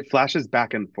it flashes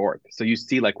back and forth. So you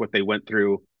see like what they went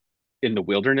through in the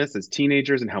wilderness as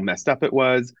teenagers and how messed up it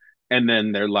was, and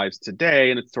then their lives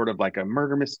today. And it's sort of like a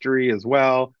murder mystery as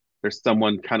well. There's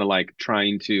someone kind of like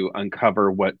trying to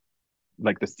uncover what,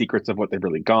 like, the secrets of what they've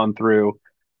really gone through.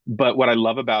 But what I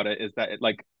love about it is that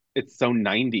it's so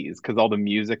 90s because all the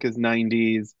music is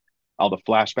 90s, all the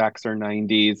flashbacks are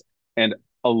 90s, and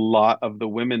a lot of the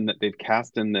women that they've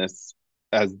cast in this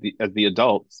as the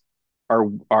adults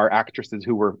are actresses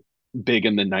who were big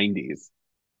in the 90s.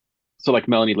 So like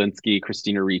Melanie Linsky,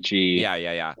 Christina Ricci, Yeah,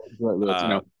 yeah, yeah. Lewis,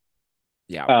 Uh,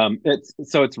 yeah.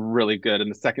 it's really good.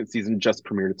 And the second season just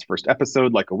premiered its first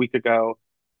episode like a week ago.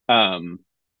 Um,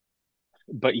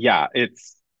 but yeah,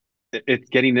 it's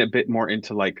getting a bit more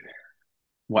into like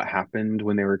what happened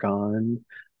when they were gone.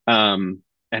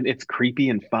 And it's creepy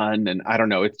and fun, and I don't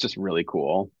know, it's just really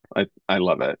cool. I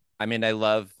love it. I mean, I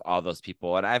love all those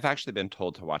people, and I've actually been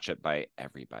told to watch it by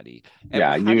everybody. And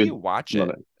Yeah, how you do you would watch love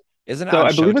it? it. Isn't it So on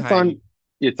I believe Showtime?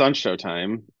 it's on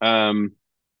Showtime.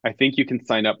 I think you can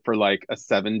sign up for like a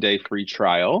 7 day free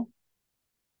trial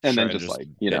and Sure, then and just just like,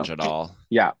 binge it all.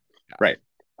 yeah, Yeah. right.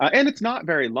 And it's not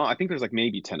very long. I think there's like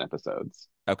maybe 10 episodes.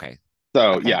 Okay.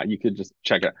 So Okay. yeah, you could just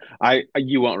check it.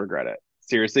 You won't regret it.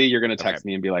 Seriously, you're gonna Okay. text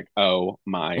me and be like, "Oh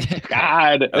my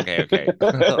God." Okay. Okay.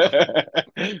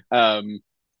 um,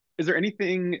 is there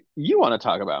anything you want to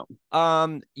talk about?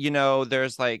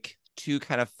 There's like two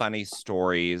kind of funny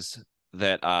stories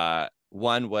that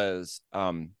one was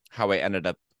how I ended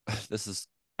up this is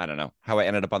I don't know, how I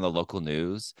ended up on the local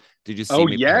news. Did you see Oh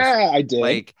me post yeah, I did.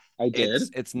 like I did.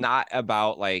 it's not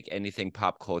about like anything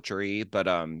pop culture-y, but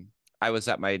I was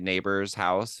at my neighbor's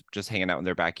house just hanging out in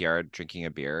their backyard drinking a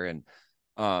beer, and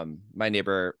my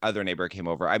other neighbor came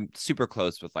over. I'm super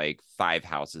close with like five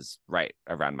houses right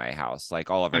around my house.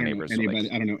 Like all of I our don't know neighbors are like anybody.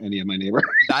 I don't know any of my neighbors.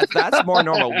 that's more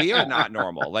normal. We are not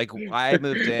normal. Like I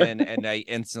moved in and I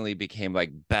instantly became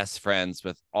like best friends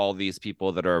with all these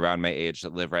people that are around my age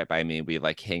that live right by me. We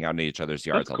like hang out in each other's That's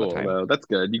yards all the cool time. though. That's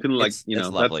good. You can like, It's that's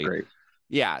lovely. great.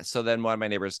 Yeah. So then one of my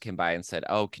neighbors came by and said,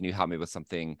 "Oh, can you help me with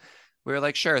something?" We were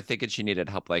like, "Sure," thinking she needed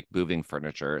help like moving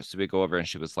furniture. So we go over and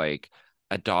she was like,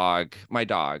 my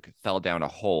dog fell down a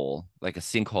hole, like a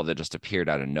sinkhole that just appeared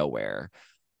out of nowhere.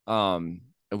 And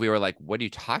we were like, what are you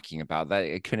talking about? That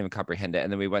I couldn't even comprehend it.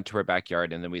 And then we went to her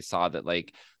backyard and then we saw that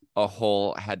like a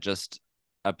hole had just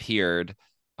appeared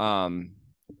um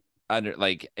under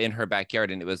like in her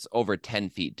backyard and it was over 10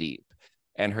 feet deep.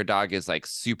 And her dog is like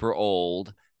super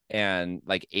old and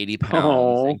like 80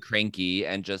 pounds Oh, and cranky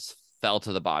and just fell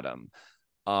to the bottom.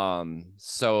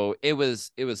 So it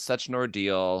was such an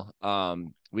ordeal.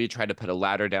 We tried to put a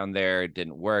ladder down there, it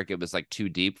didn't work. It was like too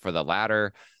deep for the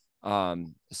ladder.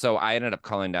 So I ended up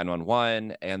calling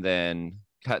 911 and then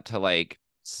cut to like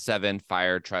seven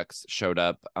fire trucks showed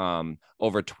up.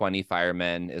 Over 20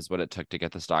 firemen is what it took to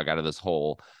get this dog out of this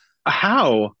hole.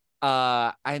 how?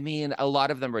 I mean, a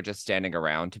lot of them were just standing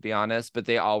around, to be honest, but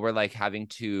they all were like having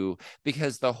to,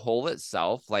 because the hole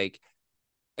itself, like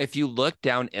if you look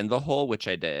down in the hole, which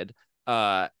I did,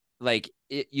 uh,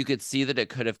 you could see that it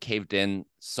could have caved in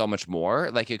so much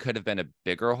more. Like it could have been a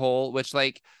bigger hole, which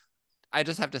like I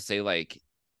just have to say, like,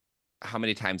 how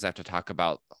many times I have to talk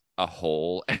about a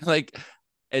hole? Like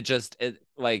it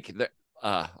like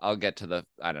I'll get to the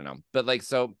I don't know. But like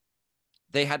so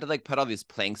they had to like put all these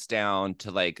planks down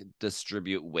to like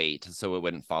distribute weight so it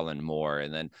wouldn't fall in more.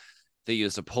 And then they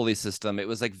used a pulley system. It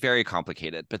was like very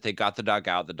complicated, but they got the dog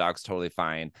out. The dog's totally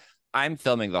fine. I'm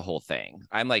filming the whole thing.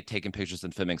 I'm like taking pictures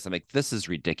and filming. So I'm like, this is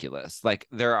ridiculous. Like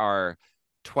there are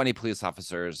 20 police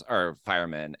officers or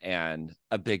firemen and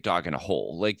a big dog in a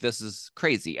hole. Like this is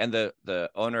crazy. And the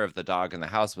owner of the dog in the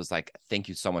house was like, thank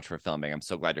you so much for filming. I'm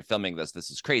so glad you're filming this.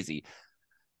 This is crazy.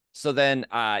 So then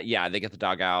yeah, they get the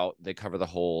dog out, they cover the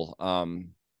hole.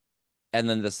 And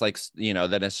then this like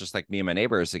then it's just like me and my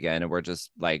neighbors again, and we're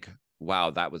just like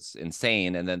wow, that was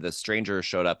insane. And then the stranger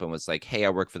showed up and was like, hey, I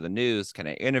work for the news. Can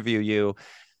I interview you?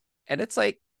 And it's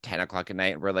like 10 o'clock at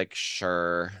night. And we're like,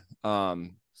 sure.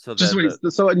 So Just then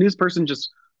wait. So a news person just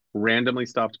randomly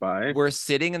stopped by. we're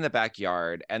sitting in the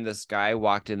backyard and this guy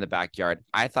walked in the backyard.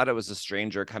 I thought it was a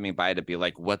stranger coming by to be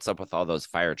like, what's up with all those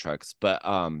fire trucks? But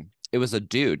it was a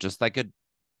dude, just like a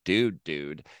dude.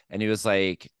 And he was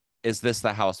like, is this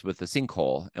the house with the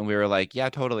sinkhole? And we were like, yeah,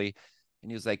 totally.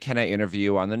 And he was like, can I interview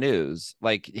you on the news?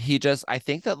 Like he just, I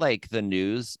think that like the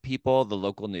news people, the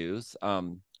local news,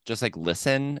 just like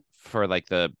listen for like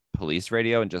the police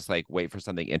radio and just like wait for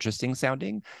something interesting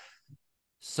sounding.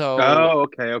 So Oh,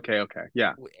 okay, okay, okay.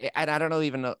 Yeah. and I don't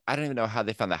even know how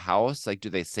they found the house. Like, do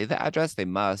they say the address? They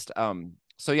must.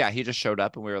 So yeah, he just showed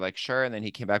up and we were like, sure. And then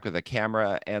he came back with a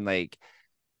camera and like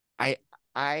I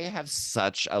I have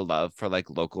such a love for like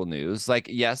local news. Like,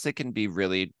 yes, it can be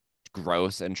really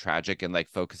gross and tragic and like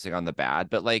focusing on the bad,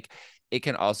 but like it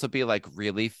can also be like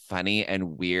really funny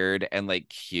and weird and like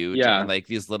cute and Yeah. like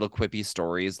these little quippy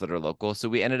stories that are local. So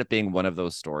we ended up being one of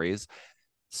those stories.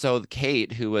 So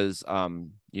Kate, who was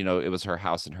it was her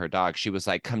house and her dog, she was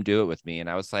like, come do it with me. And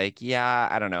I was like, yeah,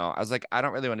 I don't know. I was like, I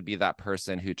don't really want to be that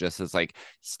person who just is like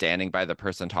standing by the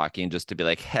person talking just to be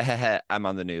like, I'm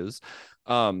on the news.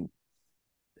 Um,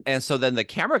 and so then the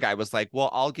camera guy was like, well,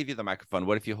 I'll give you the microphone.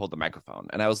 What if you hold the microphone?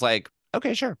 And I was like,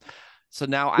 okay, sure. So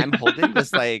now I'm holding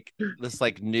this like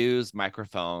news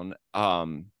microphone.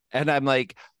 And I'm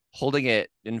like holding it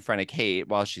in front of Kate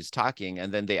while she's talking.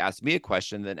 And then they ask me a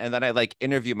question, and then I like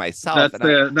interview myself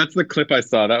and That's the clip I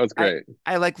saw. That was I great.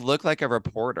 I like look like a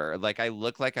reporter. Like I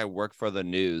look like I work for the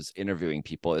news interviewing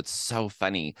people. It's so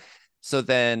funny. So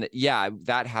then yeah,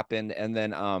 that happened. And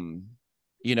then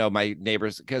my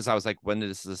neighbors, because I was like, when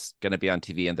is this gonna be on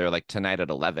TV? And they're like, tonight at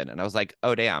 11. And I was like,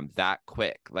 oh damn, that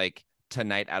quick. Like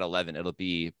tonight at 11, it'll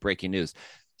be breaking news.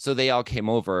 So they all came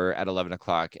over at 11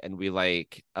 o'clock and we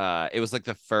like it was like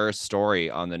the first story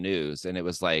on the news, and it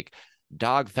was like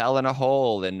dog fell in a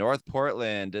hole in North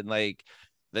Portland, and like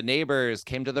the neighbors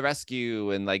came to the rescue,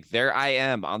 and like there I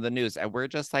am on the news, and we're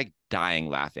just like dying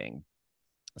laughing.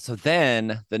 So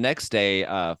then the next day,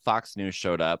 Fox News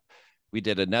showed up. We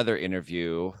did another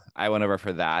interview. I went over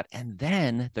for that. And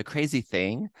then the crazy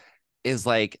thing is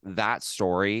like that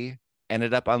story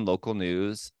ended up on local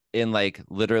news in like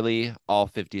literally all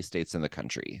 50 states in the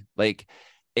country. Like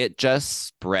it just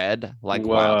spread like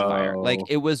wildfire. Like Whoa.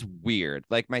 it was weird.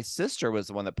 Like my sister was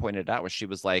the one that pointed it out, where she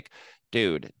was like,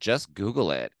 dude, just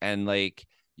Google it. And like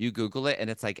you Google it and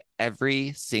it's like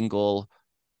every single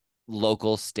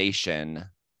local station,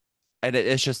 and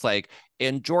it's just like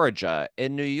in Georgia,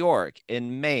 in New York,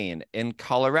 in Maine, in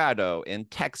Colorado, in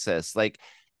Texas, like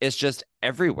it's just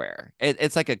everywhere.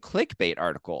 It's like a clickbait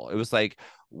article. It was like,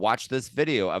 watch this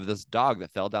video of this dog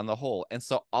that fell down the hole. And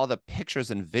so all the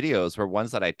pictures and videos were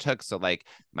ones that I took. So like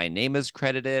my name is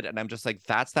credited, and I'm just like,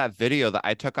 that's that video that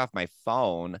I took off my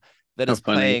phone that How is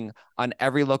funny. playing on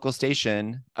every local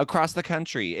station across the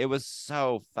country. It was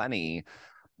so funny.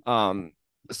 Um,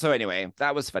 so anyway,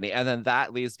 that was funny. And then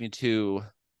that leads me to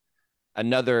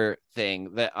another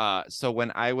thing that so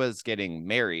when I was getting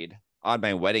married on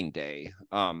my wedding day,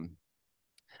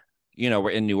 we're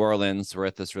in New Orleans, we're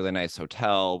at this really nice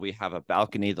hotel. We have a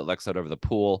balcony that looks out over the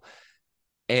pool.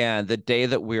 And the day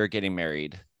that we were getting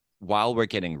married, while we're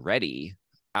getting ready,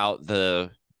 out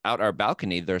the out our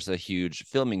balcony, there's a huge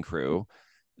filming crew.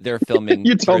 They're filming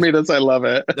You told me this. I love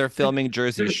it. they're filming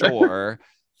Jersey Shore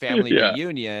family Yeah.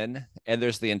 reunion, and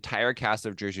there's the entire cast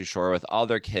of Jersey Shore with all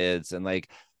their kids, and like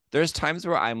there's times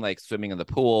where I'm like swimming in the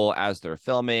pool as they're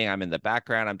filming. I'm in the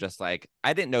background. I'm just like,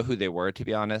 I didn't know who they were, to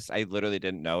be honest. I literally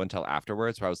didn't know until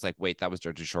afterwards, where I was like, wait, that was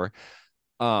Jersey Shore.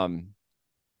 Um,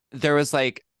 there was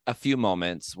like a few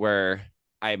moments where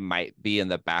I might be in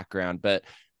the background, but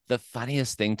the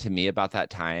funniest thing to me about that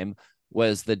time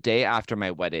was the day after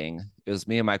my wedding. It was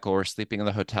me and Michael were sleeping in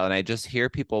the hotel, and I just hear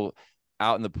people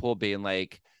out in the pool being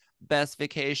like, best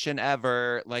vacation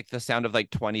ever. Like the sound of like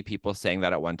 20 people saying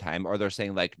that at one time, or they're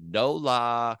saying like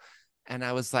NOLA. And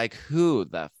I was like, who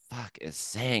the fuck is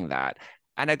saying that?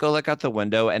 And I go look out the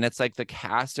window, and it's like the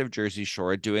cast of Jersey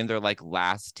Shore doing their like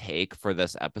last take for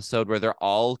this episode, where they're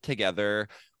all together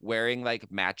wearing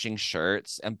like matching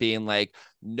shirts and being like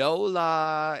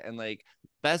NOLA and like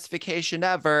best vacation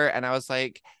ever. And I was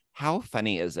like, how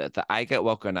funny is it that I get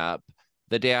woken up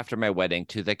the day after my wedding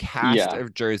to the cast Yeah.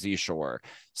 of Jersey Shore?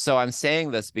 So I'm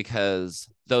saying this because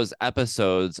those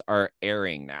episodes are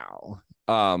airing now,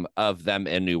 of them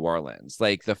in New Orleans.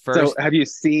 Like the So first have you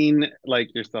seen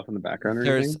like yourself in the background or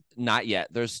there's anything? not yet.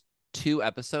 There's 2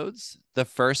 episodes. The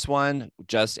first one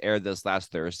just aired this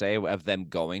last Thursday of them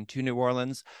going to New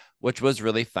Orleans, which was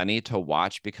really funny to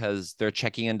watch because they're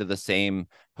checking into the same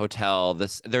hotel.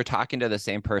 They're talking to the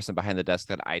same person behind the desk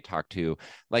that I talked to.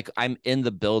 Like I'm in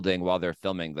the building while they're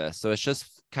filming this. So it's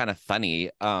just kind of funny.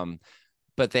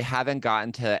 But they haven't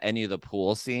gotten to any of the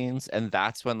pool scenes, and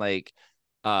that's when like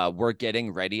we're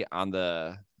getting ready on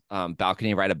the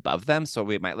balcony right above them, so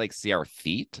we might like see our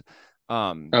feet.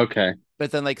 Um Okay.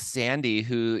 but then like Sandy,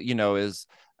 who is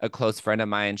a close friend of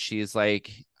mine, she's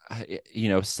like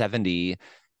 70,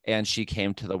 and she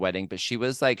came to the wedding, but she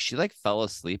like fell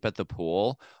asleep at the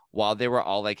pool while they were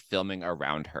all like filming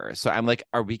around her. So I'm like,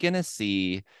 are we gonna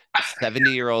see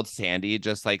 70-year-old Sandy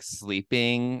just like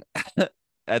sleeping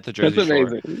at the That's Jersey Shore?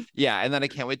 amazing. Yeah, and then I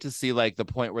can't wait to see like the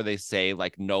point where they say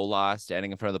like Nola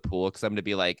standing in front of the pool, because I'm gonna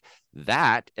be like,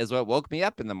 that is what woke me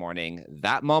up in the morning.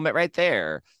 That moment right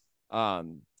there.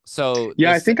 So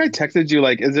Yeah, I this, think I texted you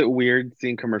like, is it weird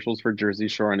seeing commercials for Jersey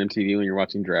Shore on MTV when you're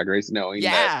watching Drag Race, knowing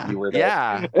that yeah, you were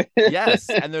yeah, there? yes.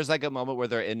 And there's like a moment where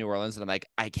they're in New Orleans, and I'm like,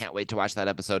 I can't wait to watch that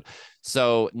episode.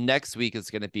 So next week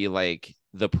is going to be like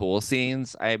the pool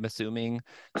scenes, I'm assuming.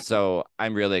 So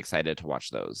I'm really excited to watch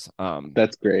those.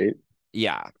 That's great.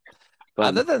 Yeah.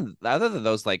 Fun. Other than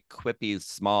those like quippy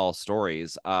small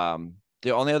stories,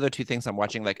 the only other 2 things I'm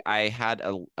watching, like I had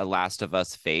a Last of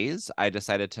Us phase. I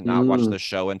decided to not watch Mm. the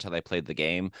show until I played the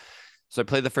game. So I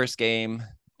played the first game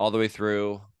all the way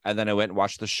through, and then I went and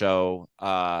watched the show,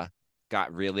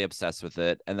 got really obsessed with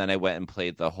it, and then I went and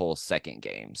played the whole second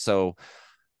game. So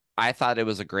I thought it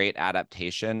was a great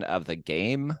adaptation of the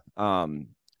game.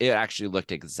 It actually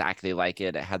looked exactly like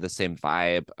it. It had the same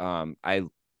vibe. I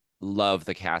love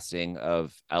the casting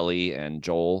of Ellie and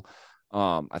Joel.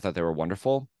 I thought they were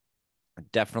wonderful.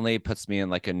 Definitely puts me in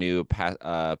like a new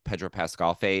Pedro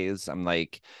Pascal phase. I'm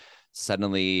like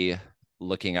suddenly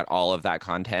looking at all of that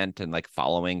content and like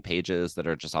following pages that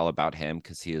are just all about him,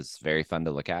 because he is very fun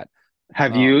to look at.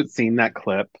 Have you Um, seen that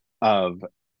clip of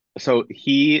so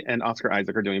he and Oscar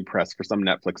Isaac are doing press for some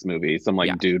Netflix movie, some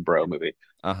yeah. like dude bro movie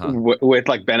Uh-huh. with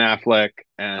like Ben Affleck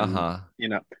and Uh-huh. you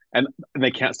know and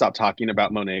they can't stop talking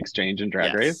about Monet Exchange and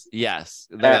Drag Race. Yes.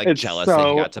 Yes. They're like It's jealous that he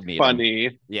so got to meet him.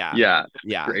 funny. Yeah. Yeah, it's a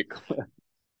Yeah. great clip. So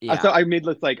Yeah. I made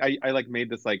this like I like made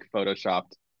this like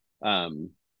photoshopped um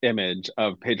image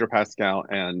of Pedro Pascal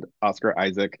and Oscar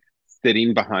Isaac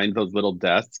sitting behind those little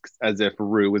desks as if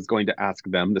Rue was going to ask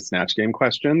them the Snatch Game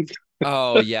questions.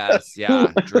 Oh, yes.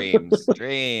 Yeah. Dreams.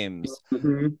 Dreams.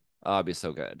 Mhm. Oh, it'd be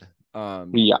so good.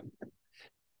 Um, Yeah.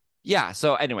 yeah.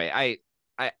 So anyway,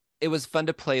 it was fun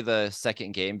to play the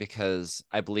second game because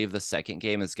I believe the second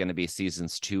game is going to be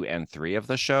seasons 2 and 3 of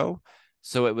the show.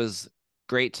 So it was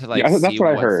great to like Yeah, see that's what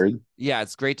I what's, heard. yeah,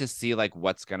 it's great to see like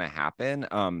what's going to happen.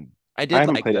 I I did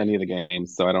haven't like played the, any of the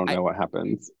games, so I don't I, know what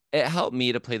happens. it helped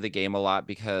me to play the game a lot,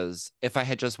 because if I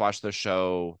had just watched the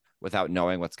show without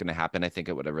knowing what's going to happen, I think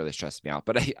it would have really stressed me out.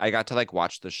 But I got to like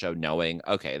watch the show knowing,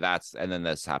 okay, that's, and then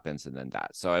this happens and then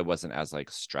that. So I wasn't as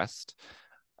like stressed.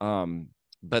 Um,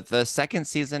 but the second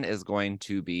season is going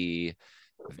to be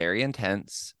very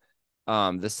intense.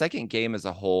 The second game as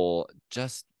a whole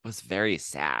just was very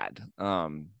sad.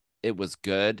 It was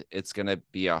good. It's gonna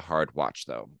be a hard watch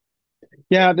though.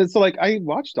 Yeah, so like I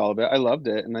watched all of it. I loved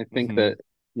it, and I think Mm-hmm. that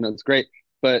it's great.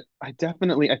 But I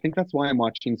think that's why I'm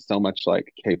watching so much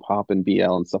like K-pop and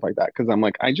BL and stuff like that because I'm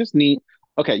like I just need.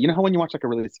 Okay, you know how when you watch like a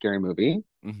really scary movie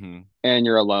Mm-hmm. and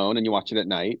you're alone and you watch it at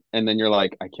night and then you're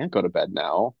like I can't go to bed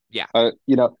now. Yeah, So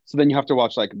then you have to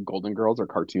watch like Golden Girls or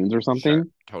cartoons or sure,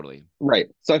 something. totally. Right.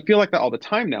 So I feel like that all the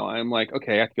time now. I'm like,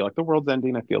 okay, I feel like the world's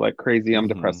ending. I feel like crazy. I'm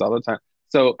depressed Mm-hmm. all the time.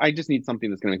 So I just need something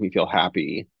that's gonna make me feel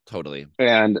happy. Totally.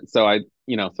 And so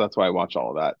so that's why I watch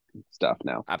all of that stuff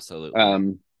now. Absolutely.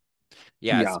 Um,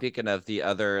 Yeah, yeah. speaking of the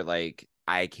other like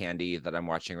eye candy that I'm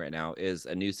watching right now, is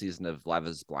a new season of Love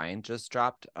is Blind just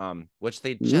dropped, which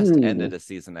they just Mm, ended a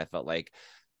season, I felt like.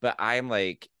 But I'm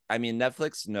like, I mean,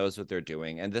 Netflix knows what they're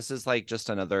doing, and this is like just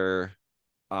another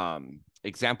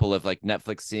example of like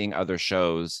Netflix seeing other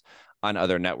shows on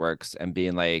other networks and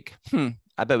being like,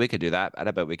 I bet we could do that. I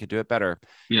bet we could do it better.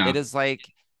 yeah. It is like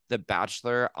The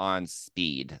Bachelor on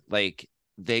speed. Like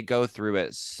they go through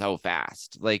it so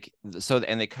fast. Like so,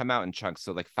 and they come out in chunks.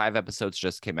 So like 5 episodes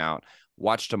just came out,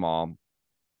 watched them all.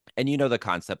 And you know the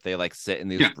concept. They like sit in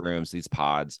these Yeah. rooms, these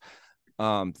pods.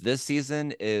 This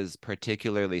season is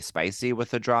particularly spicy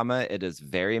with the drama. It is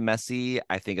very messy.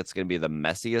 I think it's going to be the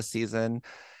messiest season,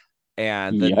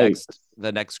 and Yikes.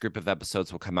 the next group of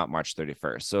episodes will come out March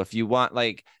 31st. So if you want,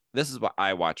 like, this is what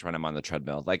I watch when I'm on the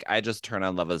treadmill. Like I just turn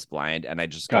on Love is Blind and I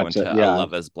just go Gotcha. into a Yeah.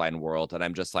 Love is Blind world, and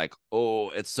I'm just like, oh,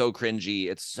 it's so cringy.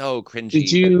 It's so Did cringy.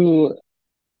 But you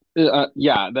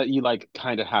Yeah, that you like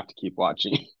kind of have to keep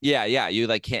watching. Yeah, yeah. You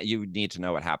like can't. You need to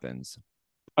know what happens.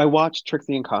 I watched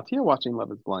Trixie and Katya watching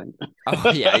Love is Blind.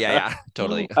 Oh yeah, yeah, yeah.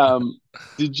 Totally. um,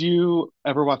 did you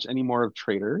ever watch any more of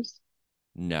Traitors?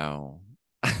 No,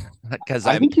 because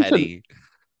I I'm think you should. petty.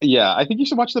 Yeah, I think you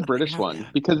should watch the I British have. one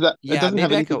because that it Yeah, doesn't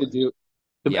have maybe I anything could. to do.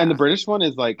 And the Yeah. British one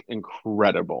is like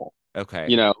incredible, Okay.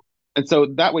 you know. And so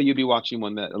that way you'd be watching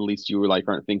one that at least you were like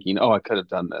aren't thinking, oh, I could have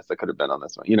done this. I could have been on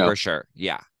this one, you know. For sure.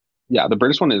 Yeah. Yeah, the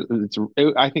British one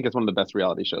I think it's one of the best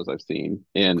reality shows I've seen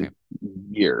Okay.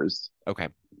 in years. Okay.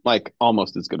 Like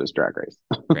almost as good as Drag Race.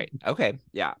 Great. Okay.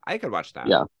 Yeah, I could watch that.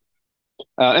 Yeah.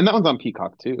 And that one's on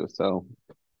Peacock too. So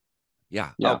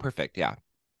Yeah. Oh, yeah. perfect. Yeah.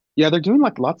 Yeah, they're doing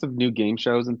like lots of new game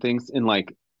shows and things in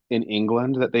like in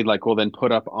England that they like will then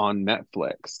put up on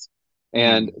Netflix.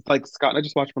 And Mm. it's like Scott and I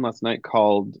just watched one last night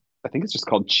called I think it's just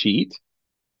called Cheat,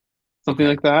 something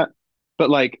Okay. like that. But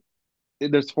like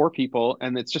there's four people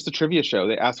and it's just a trivia show.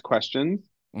 They ask questions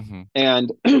Hmm.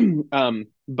 and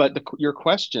but your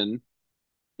question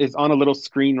is on a little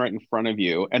screen right in front of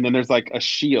you and then there's like a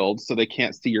shield so they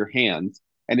can't see your hands.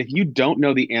 And if you don't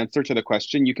know the answer to the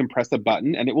question, you can press a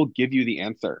button and it will give you the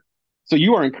answer. So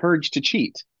you are encouraged to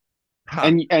cheat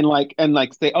Huh. and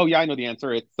like say, oh yeah, I know the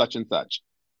answer. It's such and such,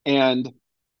 and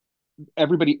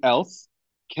everybody else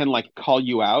can like call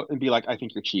you out and be like, I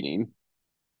think you're cheating.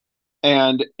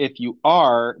 And if you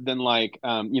are, then like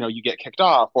you get kicked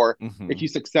off. Or if Hmm. you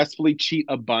successfully cheat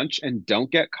a bunch and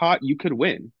don't get caught, you could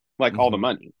win like all the Hmm.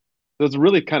 money. So it's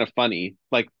really kind of funny.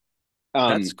 Like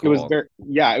That's it was cool. very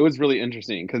yeah, it was really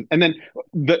interesting because and then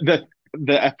the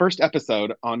first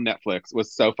episode on Netflix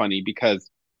was so funny because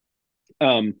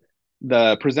um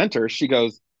the presenter she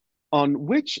goes on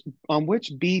which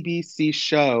BBC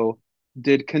show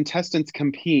did contestants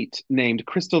compete named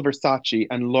Crystal Versace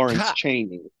and Lawrence Ha!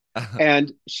 Chaney?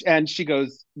 And she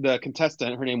goes, the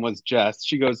contestant, her name was Jess.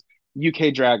 She goes,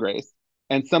 UK Drag Race.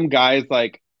 And some guy's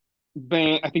like,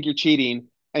 bang, I think you're cheating.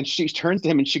 And she turns to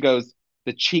him and she goes,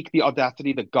 the cheek, the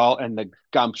audacity, the gall, and the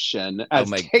gumption, Oh as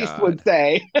my Taste would God.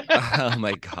 say. Oh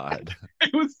my God.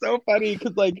 It was so funny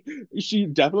because like she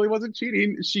definitely wasn't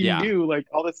cheating. She Yeah. knew like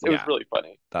all this. It was Yeah. really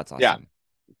funny. That's Yeah. awesome.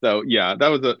 So yeah, that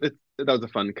was a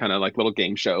fun kind of like little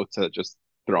game show to just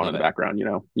throw on in Love the it. background, you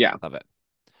know? Yeah. Love it.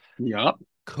 Yep.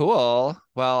 Cool.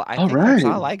 Well, I All think that's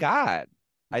right. all I got.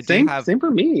 I do Same have, same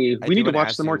for me. I We do need to want to watch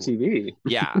ask some more you, TV.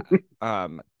 yeah.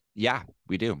 Um, yeah,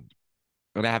 we do.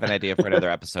 And I have an idea for another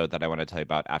episode that I want to tell you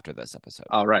about after this episode.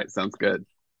 All right, sounds good.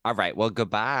 All right. Well,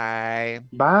 goodbye.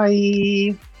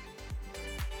 Bye.